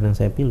 mana jalan yang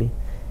saya pilih.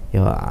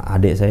 Ya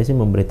adik saya sih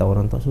memberitahu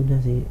orang tua, sudah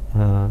sih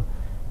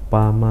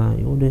Pa Ma,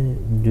 ya udah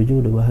Jojo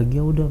udah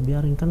bahagia, udah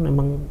biarin, kan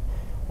emang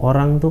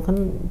orang tuh kan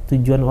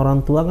tujuan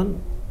orang tua kan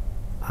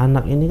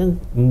anak ini kan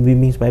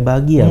membimbing supaya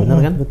bahagia,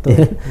 benar kan?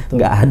 Betul.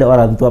 Nggak ada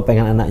orang tua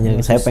pengen anaknya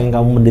saya pengen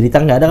kamu menderita,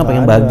 nggak ada, kan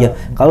pengen bahagia.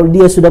 Kalau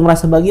dia sudah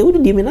merasa bahagia,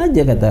 udah diemin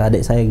aja, kata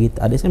adik saya gitu.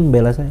 Adik saya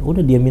membela saya, udah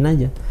diemin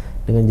aja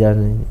dengan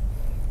jalan ini.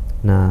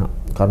 Nah,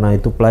 karena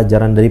itu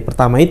pelajaran dari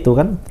pertama itu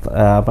kan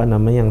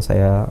yang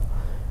saya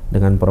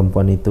dengan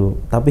perempuan itu.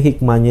 Tapi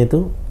hikmahnya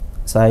itu,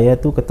 saya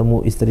tuh ketemu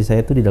istri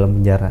saya tuh di dalam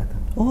penjara.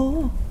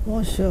 Oh,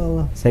 Masya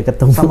Allah. Saya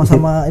ketemu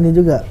sama ini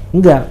juga?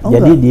 Enggak.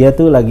 Jadi dia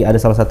tuh lagi ada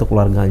salah satu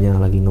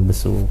keluarganya lagi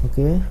ngebesuk.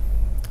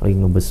 Lagi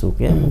ngebesuk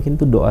ya. Mungkin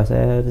tuh doa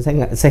saya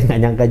nggak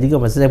nyangka juga,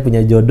 maksudnya saya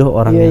punya jodoh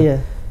orangnya.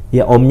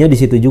 Ya omnya di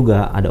situ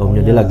juga, ada omnya,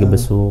 dia lagi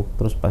besuk.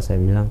 Terus pas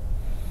saya bilang,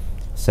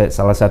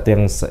 salah satu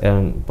yang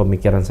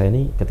pemikiran saya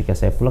ini, ketika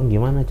saya pulang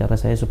gimana cara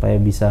saya supaya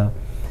bisa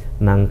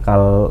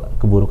nangkal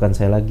keburukan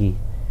saya lagi.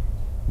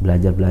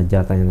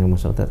 Belajar tanya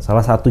masuk.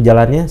 Salah satu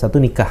jalannya,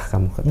 satu nikah,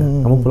 kamu kata.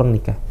 Kamu pulang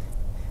nikah.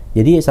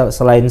 Jadi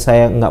selain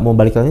saya nggak mau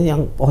balik lagi,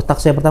 yang otak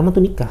saya pertama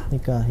tuh nikah.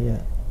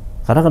 Ya.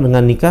 Karena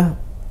dengan nikah,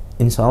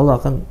 insya Allah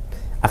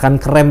akan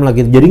keren lah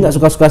gitu. Jadi nggak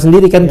suka-suka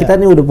sendiri kan, kita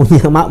nih udah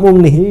punya makmum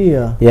nih.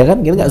 Ya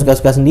kan, kita nggak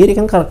suka-suka sendiri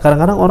kan.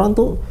 Kadang-kadang orang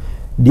tuh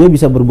dia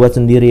bisa berbuat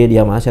sendiri,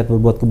 dia maksiat,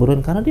 berbuat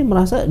keburukan karena dia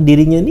merasa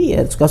dirinya ini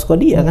ya suka-suka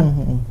dia kan.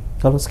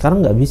 Kalau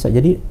sekarang nggak bisa.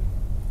 Jadi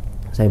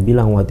saya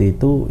bilang waktu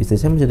itu istri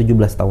saya masih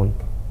 17 tahun.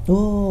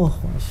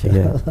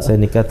 Saya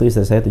nikah tuh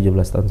istri saya 17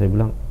 tahun. Saya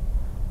bilang,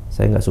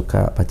 saya nggak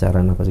suka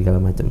pacaran apa segala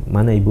macam.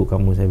 Mana ibu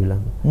kamu, saya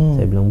bilang.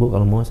 Saya bilang, Bu,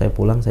 kalau mau saya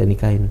pulang saya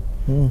nikahin.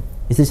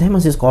 Istri saya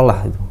masih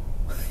sekolah itu.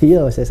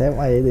 Iya, masih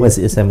SMA ya itu.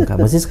 Masih SMK,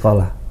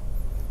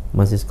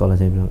 masih sekolah.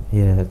 Saya bilang,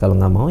 ya kalau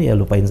nggak mau ya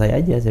lupain saya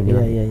aja, saya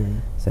bilang.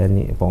 Saya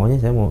pokoknya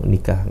saya mau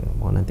nikah,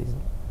 mau nanti.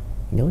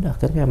 Ya udah,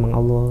 akhirnya emang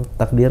Allah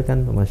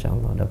takdirkan, Masya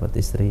Allah dapat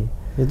istri.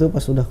 Itu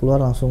pas sudah keluar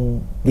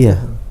langsung?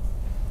 Iya.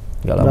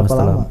 Nggak lama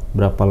setelah.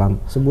 Berapa lama?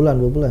 Sebulan,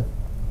 2 bulan?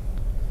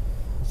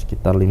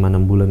 Sekitar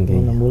 5-6 bulan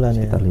kayaknya. 5-6 bulan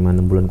sekitar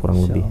 5-6 bulan kurang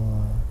lebih.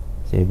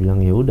 Saya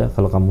bilang, ya udah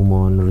kalau kamu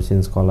mau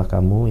nerusin sekolah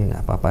kamu ya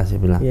nggak apa-apa, saya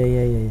bilang.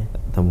 Iya.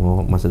 Atau mau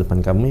masa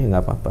depan kamu ya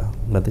nggak apa-apa.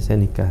 Berarti saya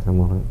nikah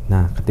sama orang.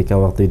 Nah, ketika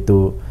waktu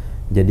itu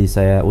jadi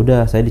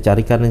saya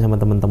dicarikan nih sama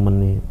teman-teman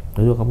nih.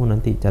 Aduh, kamu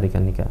nanti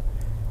carikan nikah.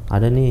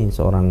 Ada nih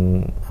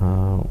seorang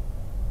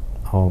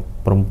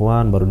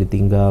perempuan baru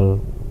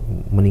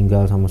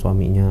meninggal sama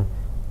suaminya.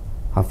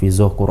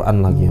 Hafizoh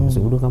Quran lagi.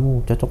 Maksudnya, udah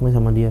kamu cocok nih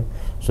sama dia.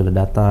 Sudah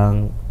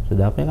datang,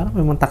 sudah apa ya, karena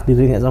memang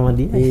takdirnya sama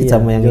dia,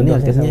 sama yang ini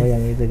akhirnya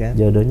yang itu kan.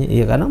 Jodohnya.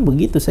 Iya, karena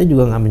begitu. Saya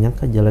juga nggak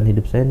menyangka jalan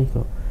hidup saya nih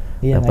kok.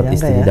 Dapat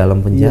istri di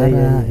dalam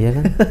penjara, ya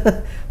kan?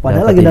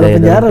 Padahal lagi dalam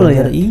penjara loh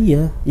ya.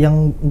 Iya. Yang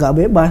nggak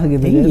bebas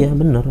gitu kan. Iya,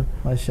 benar.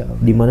 Masya Allah.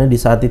 Dimana di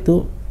saat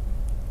itu,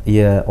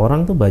 ya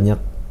orang tuh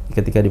banyak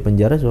ketika di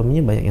penjara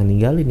suaminya banyak yang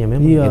ninggalin ya,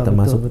 memang kita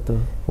masuk.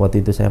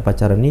 Waktu itu saya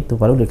pacaran itu,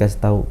 padahal udah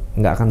kasih tahu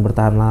nggak akan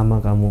bertahan lama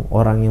kamu.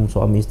 Orang yang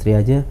suami istri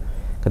aja,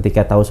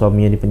 ketika tahu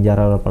suaminya di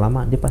penjara berapa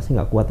lama, dia pasti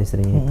nggak kuat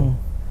istrinya itu.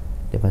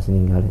 Dia pasti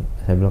ninggalin.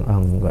 Saya bilang,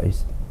 enggak,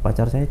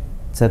 pacar saya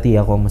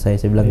setia kok sama saya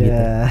bilang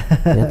gitu.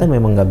 Ternyata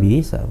memang nggak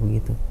bisa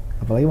begitu.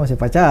 Apalagi masih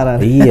pacaran.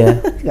 Iya.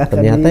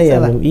 Ternyata ya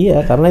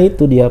iya, karena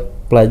itu dia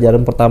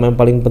pelajaran pertama yang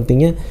paling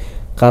pentingnya,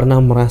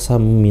 karena merasa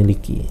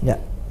memiliki. Ya.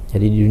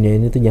 Jadi di dunia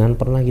ini tuh jangan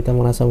pernah kita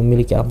merasa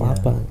memiliki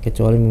apa-apa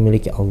kecuali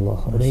memiliki Allah.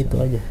 Udah itu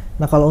aja.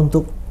 Nah, kalau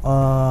untuk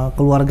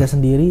keluarga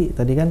sendiri,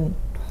 tadi kan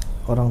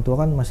orang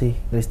tua kan masih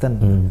Kristen.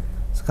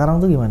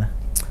 Sekarang tuh gimana?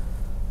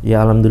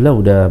 Ya alhamdulillah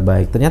udah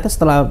baik. Ternyata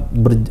setelah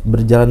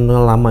berjalan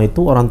lama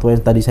itu, orang tua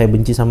yang tadi saya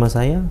benci sama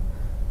saya,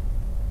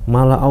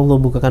 malah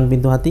Allah bukakan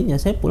pintu hatinya.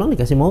 Saya pulang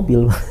dikasih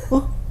mobil.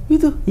 Oh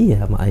gitu?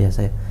 Iya, sama ayah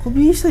saya. Kok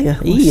bisa ya?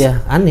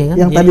 Iya, aneh kan?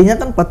 Yang tadinya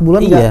kan 4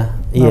 bulan nggak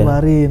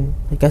ngabarin.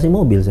 Dikasih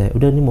mobil saya.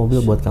 Udah, ini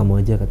mobil buat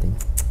kamu aja katanya.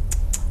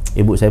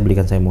 Ibu saya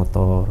belikan saya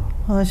motor.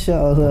 Masya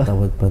Allah.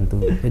 Buat bantu.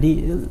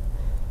 Jadi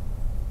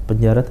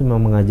penjara tuh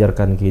memang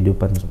mengajarkan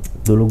kehidupan.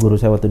 Dulu guru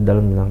saya waktu di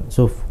dalam bilang,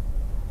 Suf,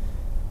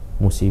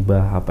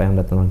 musibah apa yang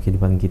datang dalam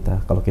kehidupan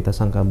kita, kalau kita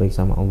sangka baik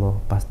sama Allah,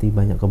 pasti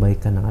banyak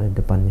kebaikan yang ada di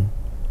depannya.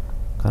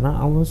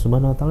 Karena Allah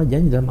Subhanahu wa taala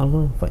janji dalam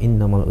Al-Qur'an, fa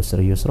innamal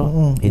usri yusra,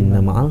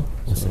 innamal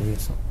usri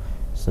yusra.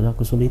 Setelah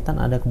kesulitan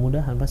ada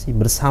kemudahan, pasti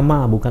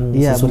bersama, bukan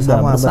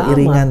sesudah, bersama,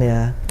 beriringan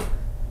ya.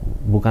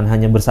 Bukan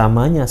hanya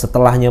bersamanya,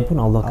 setelahnya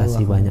pun Allah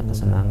kasih banyak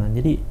kesenangan.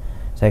 Jadi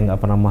saya nggak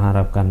pernah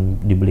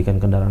mengharapkan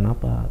dibelikan kendaraan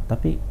apa,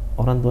 tapi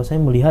orang tua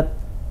saya melihat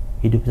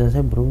hidup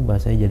saya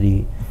berubah. Saya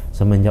jadi,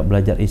 semenjak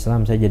belajar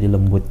Islam, saya jadi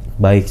lembut,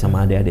 baik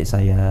sama adik-adik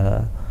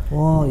saya.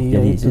 Oh iya.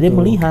 Jadi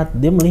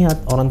dia melihat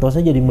orang tua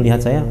saya jadi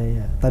melihat saya.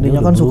 Iya. Tadinya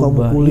kan suka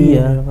mukuli,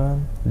 iya. Ya kan.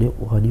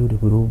 Dia udah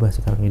berubah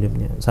sekarang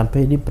hidupnya.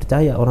 Sampai dia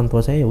percaya, orang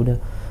tua saya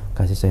udah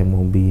kasih saya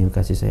mobil,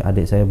 kasih saya,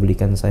 adik saya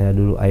belikan saya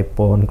dulu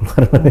iPhone,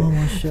 keluar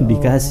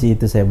dikasih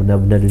itu saya,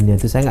 benda-benda dunia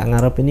itu saya nggak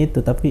ngarepin itu,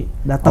 tapi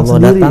Allah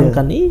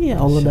datangkan. Ya? Iya,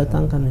 Allah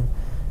datangkan. Ya.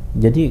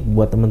 Jadi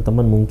buat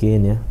teman-teman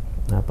mungkin ya,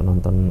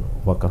 penonton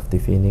Wakaf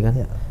TV ini kan,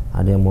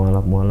 ada yang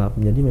mualaf.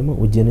 Jadi memang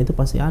ujian itu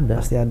pasti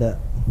ada. Pasti ada.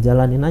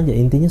 Jalanin aja.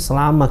 Intinya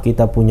selama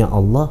kita punya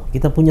Allah,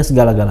 kita punya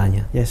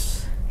segala-galanya.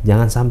 Yes.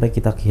 Jangan sampai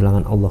kita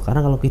kehilangan Allah.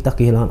 Karena kalau kita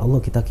kehilangan Allah,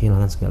 kita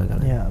kehilangan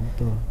segala-galanya. Ya,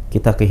 betul.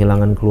 Kita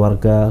kehilangan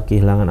keluarga,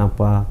 kehilangan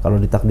apa.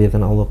 Kalau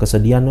ditakdirkan Allah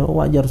kesedihan,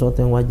 wajar,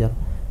 sesuatu yang wajar.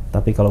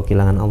 Tapi kalau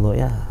kehilangan Allah,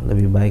 ya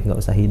lebih baik nggak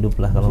usah hidup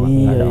lah kalau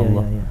nggak ada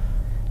Allah. Iya.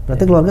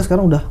 Berarti keluarga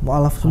sekarang udah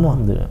mualaf semua?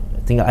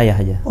 Tinggal ayah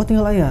aja. Oh,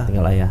 tinggal ayah?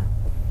 Tinggal ayah.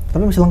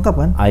 Tapi masih lengkap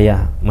kan?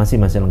 Ayah masih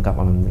lengkap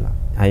alhamdulillah.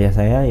 Ayah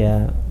saya ya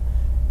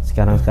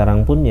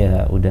sekarang pun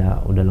ya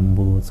udah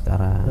lembut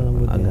sekarang,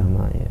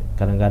 agama ya.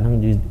 Kadang-kadang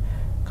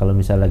kalau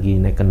misal lagi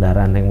naik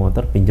kendaraan, naik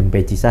motor, pinjem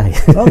peci saya.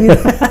 Oh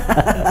gitu.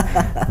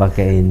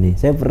 Pakai ini.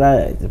 Saya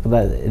pernah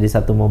di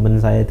satu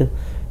momen saya itu,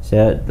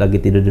 saya lagi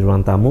tidur di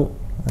ruang tamu,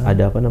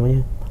 ada apa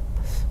namanya?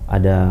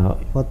 Ada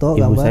foto,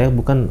 ibu gambar. Saya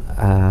bukan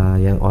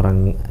yang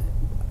orang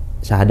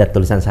syahadat,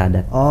 tulisan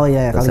syahadat. Oh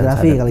iya,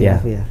 kaligrafi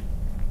ya.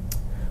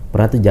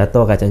 Pernah tuh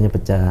jatuh, kacanya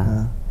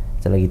pecah.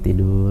 Saya lagi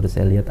tidur,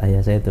 saya lihat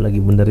ayah saya tuh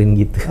lagi benerin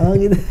gitu. Oh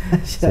gitu.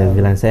 Saya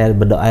bilang, saya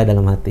berdoa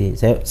dalam hati.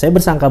 Saya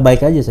bersangka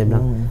baik aja, saya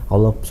bilang,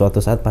 Allah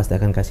suatu saat pasti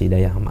akan kasih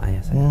hidayah sama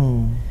ayah saya.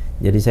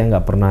 Jadi saya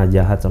nggak pernah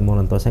jahat sama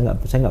orang tua. Saya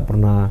nggak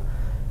pernah,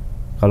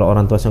 kalau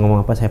orang tua saya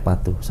ngomong apa, saya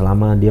patuh.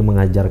 Selama dia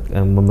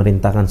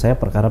memerintahkan saya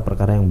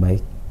perkara-perkara yang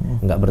baik,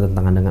 nggak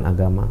bertentangan dengan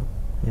agama,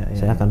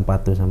 saya akan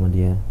patuh sama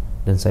dia.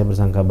 Dan saya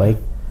bersangka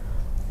baik.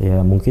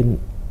 Ya mungkin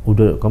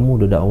kamu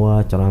udah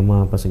dakwah,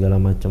 ceramah apa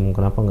segala macam,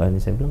 kenapa nggak ini?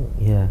 Saya bilang,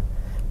 ya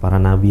para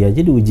nabi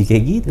aja diuji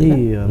kayak gitu.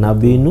 Iya,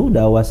 Nabi Nuh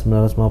dakwah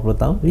 950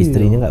 tahun,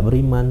 istrinya nggak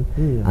beriman,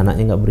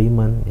 anaknya nggak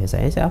beriman, ya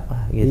saya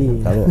siapa gitu.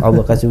 Kalau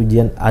Allah kasih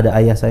ujian, ada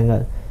ayah saya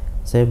nggak,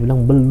 saya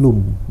bilang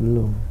belum.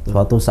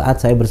 Suatu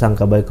saat saya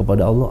bersangka baik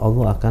kepada Allah,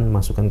 Allah akan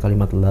masukkan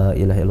kalimat la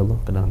ilaha illallah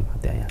ke dalam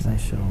hati ayah saya.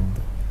 Masya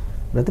Allah.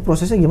 Berarti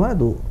prosesnya gimana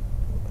tuh?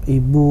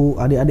 Ibu,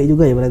 adik-adik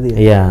juga ya berarti ya?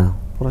 Iya.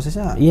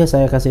 Prosesnya? Iya,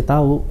 saya kasih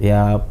tahu.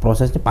 Ya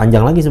prosesnya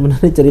panjang lagi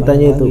sebenarnya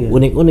ceritanya itu.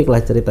 Unik-unik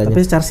lah ceritanya. Tapi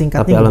secara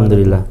singkatnya? Tapi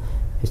alhamdulillah.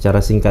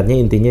 Secara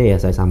singkatnya intinya ya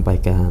saya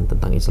sampaikan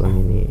tentang Islam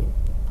ini.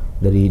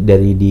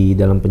 Dari di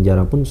dalam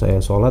penjara pun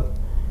saya sholat,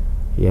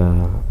 ya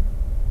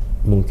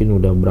mungkin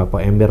udah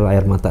berapa ember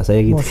air mata saya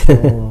gitu.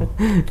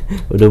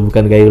 Udah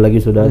bukan kayu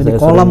lagi, sudah. Saya di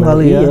kolam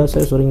kali ya? Iya,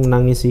 saya sering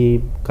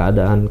menangisi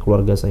keadaan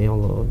keluarga saya.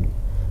 Allah,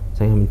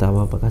 saya minta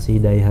Bapak kasih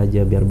hidayah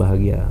aja biar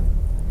bahagia.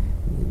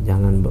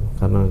 Jangan,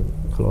 karena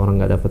kalau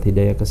orang nggak dapat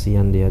hidayah,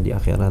 kesian dia di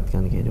akhirat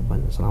kan,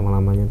 kehidupan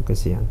selama-lamanya itu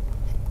kesian.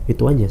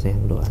 Itu aja saya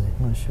yang doa.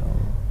 Masya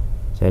Allah.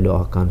 Saya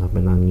doakan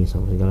sampai nangis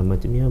sampai segala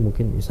macam, ya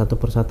mungkin satu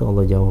persatu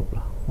Allah jawab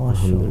lah.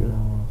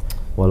 Alhamdulillah.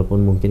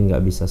 Walaupun mungkin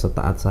nggak bisa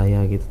setaat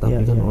saya gitu,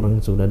 tapi kan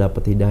orang sudah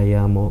dapat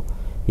hidayah, mau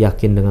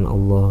yakin dengan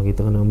Allah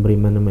gitu kan,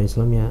 beriman sama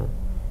Islam, ya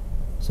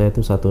saya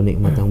itu satu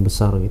nikmat yang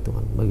besar gitu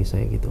kan bagi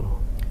saya gitu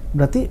loh.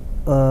 Berarti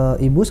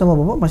ibu sama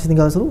bapak masih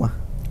tinggal serumah?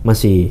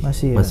 Masih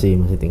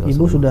tinggal.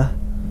 Ibu serumah. Sudah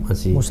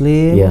masih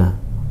Muslim? Iya.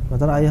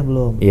 Sementara ayah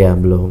belum? Iya,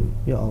 belum.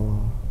 Ya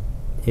Allah.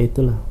 Ya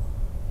itulah.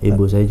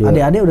 Ibu saya juga.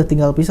 Adik-adik udah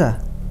tinggal pisah?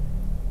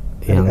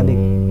 Yang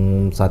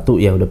satu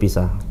ya udah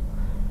pisah.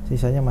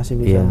 Sisanya masih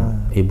bisa. Iya.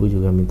 Ibu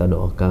juga minta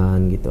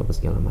doakan gitu apa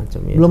segala macam.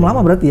 Ya, belum lama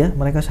berarti ya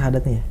mereka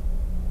syahadatnya?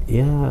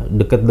 ya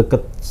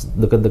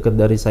deket-deket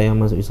dari saya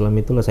masuk Islam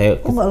itulah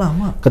saya. Oh, nggak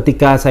lama.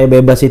 Ketika saya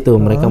bebas itu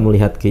mereka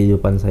melihat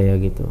kehidupan saya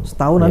gitu.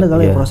 Setahun ada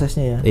kali ya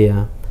prosesnya ya. Iya,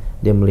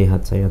 dia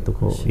melihat saya tuh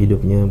kok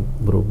hidupnya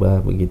berubah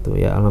begitu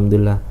ya.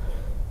 Alhamdulillah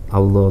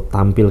Allah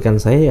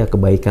tampilkan saya ya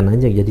kebaikan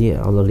aja, jadi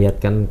Allah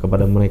lihatkan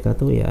kepada mereka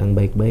tuh ya yang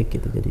baik-baik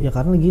gitu. Jadi ya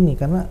karena gini,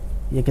 karena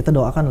ya kita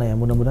doakan lah ya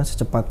mudah-mudahan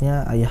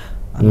secepatnya ayah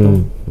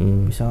antum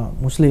bisa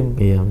muslim.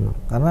 Iya benar.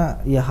 Karena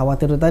ya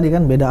khawatir tadi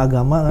kan beda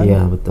agama kan.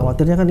 Iya, betul.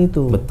 Khawatirnya kan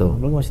itu. Betul.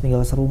 Apalagi masih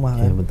tinggal serumah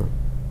kan. Iya betul.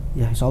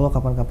 Ya insya Allah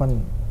kapan-kapan.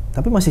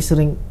 Tapi masih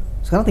sering.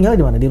 Sekarang tinggal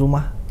di mana? Di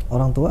rumah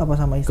orang tua apa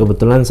sama istri?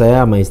 Kebetulan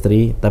saya sama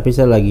istri, tapi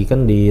saya lagi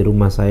kan di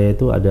rumah saya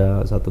itu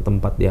ada satu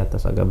tempat di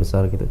atas agak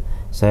besar gitu.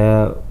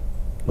 Saya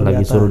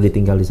lagi suruh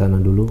ditinggal di sana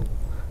dulu.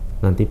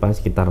 Nanti pas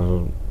sekitar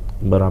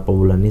berapa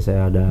bulan ini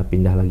saya ada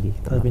pindah lagi.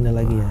 Pindah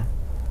lagi ya.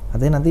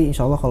 Artinya nanti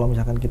insya Allah kalau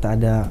misalkan kita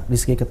ada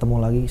rezeki ketemu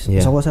lagi,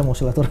 insya Allah saya mau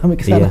silaturahmi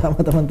ke sana sama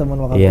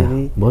teman-teman Wakaf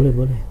TV. Boleh.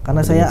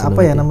 Karena saya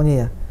apa ya namanya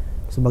ya,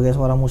 sebagai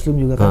seorang muslim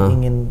juga kan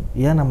ingin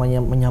ya namanya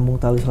menyambung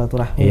tali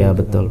silaturahmi. Iya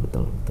gitu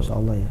betul. Insya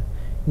Allah ya.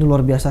 Ini luar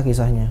biasa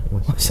kisahnya.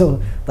 Masya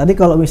Allah. Tadi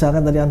kalau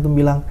misalkan tadi antum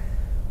bilang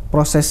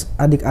proses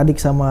adik-adik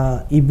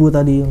sama ibu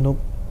tadi untuk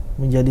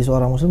menjadi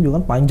seorang muslim juga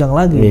kan panjang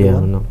lagi gitu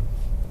kan.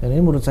 Dan ini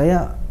menurut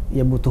saya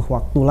ya butuh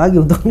waktu lagi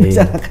untuk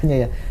membicarakannya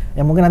ya.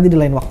 Ya mungkin nanti di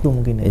lain waktu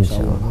mungkin ya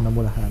insya Allah.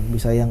 Mudah-mudahan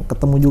bisa yang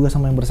ketemu juga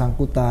sama yang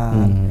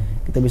bersangkutan.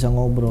 Kita bisa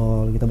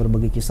ngobrol, kita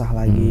berbagi kisah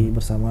lagi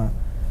bersama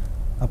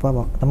apa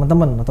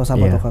teman-teman atau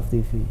sahabat Wakaf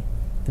TV.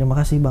 Terima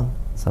kasih Bang.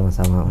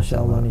 Sama-sama.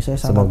 Masya Allah nih saya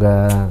semoga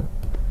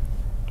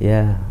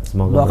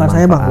doakan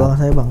saya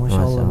Bang,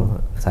 Masya Allah.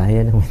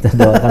 Saya yang minta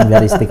doakan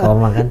biar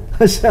istiqomah kan.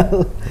 Masya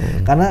Allah.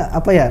 Karena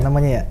apa ya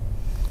namanya ya,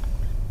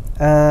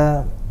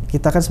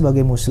 kita kan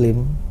sebagai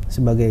muslim,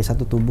 sebagai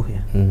satu tubuh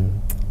ya.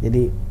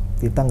 Jadi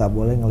kita nggak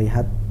boleh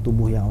ngelihat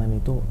tubuh yang lain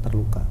itu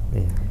terluka.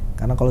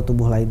 Karena kalau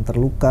tubuh lain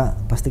terluka,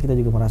 pasti kita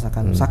juga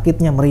merasakan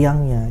sakitnya,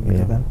 meriangnya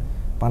gitu kan.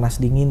 Panas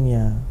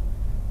dinginnya.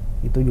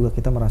 Itu juga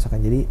kita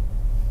merasakan. Jadi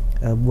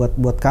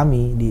buat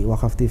kami di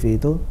Wakaf TV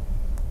itu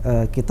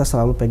kita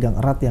selalu pegang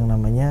erat yang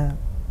namanya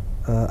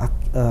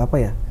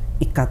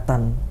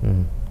ikatan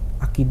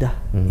akidah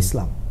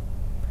Islam.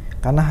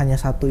 Karena hanya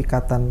satu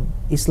ikatan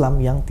Islam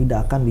yang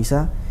tidak akan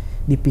bisa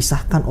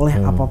dipisahkan oleh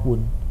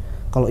apapun.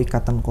 Kalau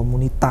ikatan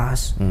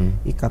komunitas,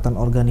 ikatan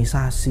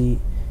organisasi,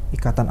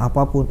 ikatan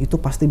apapun itu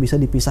pasti bisa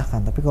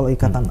dipisahkan. Tapi kalau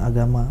ikatan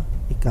agama,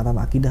 ikatan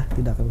akidah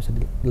tidak akan bisa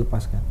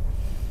dilepaskan.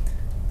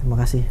 Terima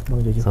kasih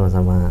Bang Jojo.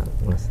 Sama-sama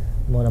Mas.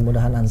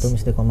 Mudah-mudahan antum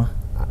istiqomah.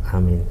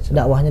 Amin.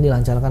 Dakwahnya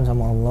dilancarkan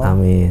sama Allah.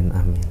 Amin.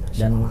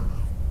 Dan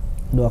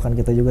doakan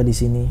kita juga di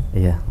sini.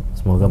 Iya,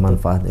 semoga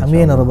manfaat.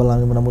 Amin ya rabbal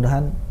alamin.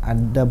 Mudah-mudahan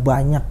ada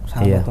banyak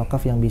sahabat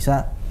wakaf yang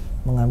bisa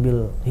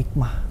mengambil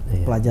hikmah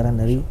pelajaran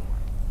dari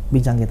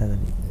bincang kita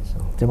tadi.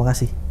 Terima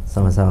kasih.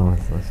 Sama-sama.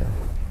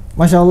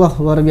 Masya Allah,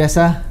 luar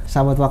biasa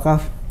sahabat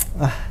wakaf.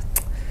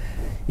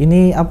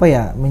 Ini apa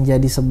ya,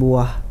 menjadi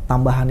sebuah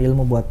tambahan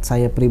ilmu buat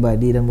saya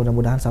pribadi dan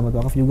mudah-mudahan sahabat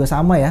wakaf juga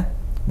sama ya,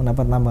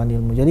 mendapat tambahan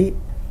ilmu. Jadi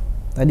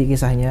tadi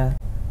kisahnya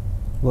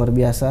luar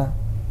biasa.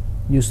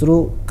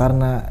 Justru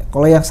karena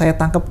kalau yang saya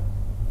tangkap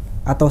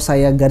atau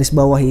saya garis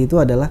bawahi itu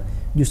adalah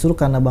justru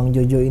karena Bang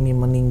Jojo ini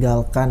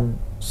meninggalkan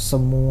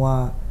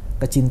semua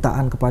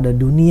kecintaan kepada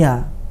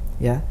dunia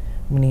ya,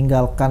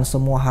 meninggalkan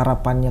semua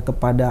harapannya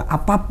kepada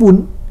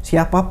apapun,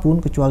 siapapun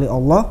kecuali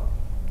Allah,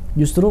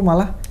 justru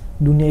malah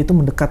dunia itu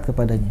mendekat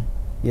kepadanya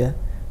ya.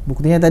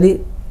 Buktinya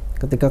tadi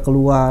ketika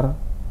keluar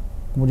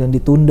kemudian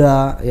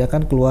ditunda ya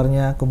kan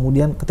keluarnya,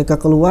 kemudian ketika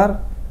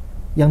keluar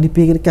yang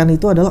dipikirkan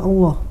itu adalah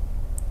Allah,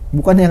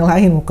 bukan yang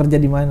lain mau kerja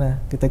di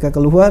mana. Ketika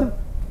keluar,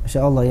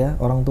 Masya Allah ya,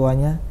 orang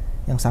tuanya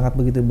yang sangat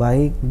begitu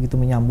baik, begitu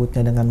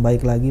menyambutnya dengan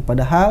baik lagi,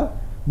 padahal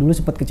dulu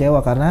sempat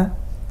kecewa karena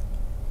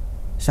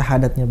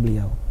syahadatnya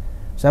beliau.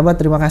 Sahabat,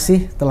 terima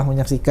kasih telah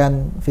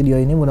menyaksikan video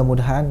ini.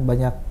 Mudah-mudahan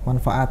banyak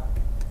manfaat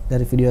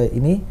dari video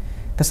ini.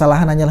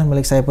 Kesalahan hanyalah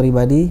milik saya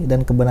pribadi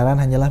dan kebenaran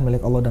hanyalah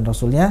milik Allah dan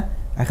Rasulnya.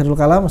 Akhirul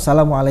kalam.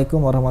 Assalamualaikum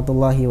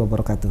warahmatullahi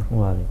wabarakatuh.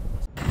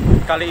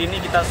 Waalaikumsalam. Kali ini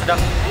kita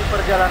sedang di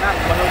perjalanan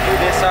menuju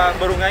Desa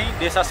Berungai,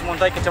 Desa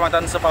Semuntai,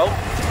 Kecamatan Sepau.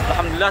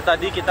 Alhamdulillah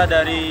tadi kita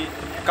dari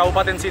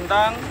Kabupaten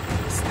Sintang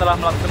setelah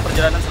melakukan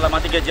perjalanan selama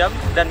 3 jam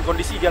dan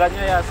kondisi jalannya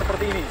ya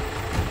seperti ini.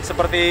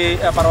 Seperti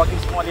para wakil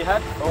semua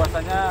lihat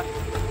bahwasanya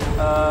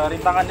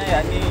rintangannya ya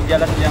ini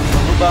jalan yang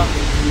berlubang.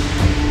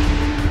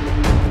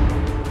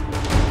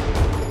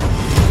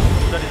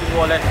 Sudah ditunggu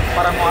oleh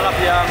para mualaf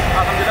yang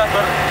alhamdulillah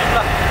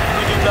berjumlah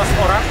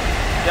 17 orang,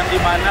 yang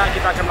dimana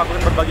kita akan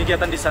melakukan berbagai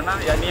kegiatan di sana.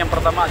 Yakni yang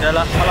pertama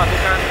adalah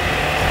melakukan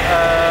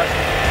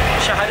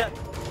syahadat.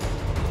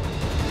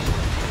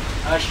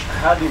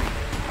 Asyhadu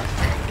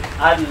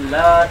an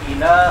la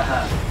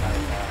ilaha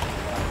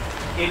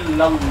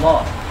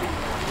illallah.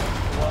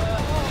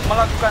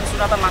 Melakukan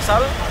sunatan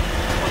massal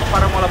untuk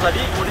para mualaf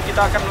tadi. Kemudian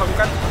kita akan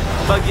melakukan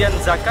pembagian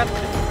zakat.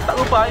 Tak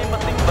lupa yang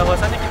penting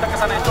bahwasannya kita ke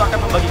sana itu akan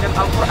membagikan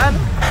Al-Quran,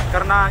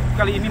 karena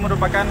kali ini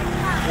merupakan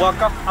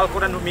wakaf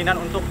Al-Quran dominan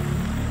untuk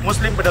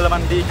Muslim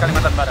pedalaman di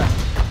Kalimantan Barat.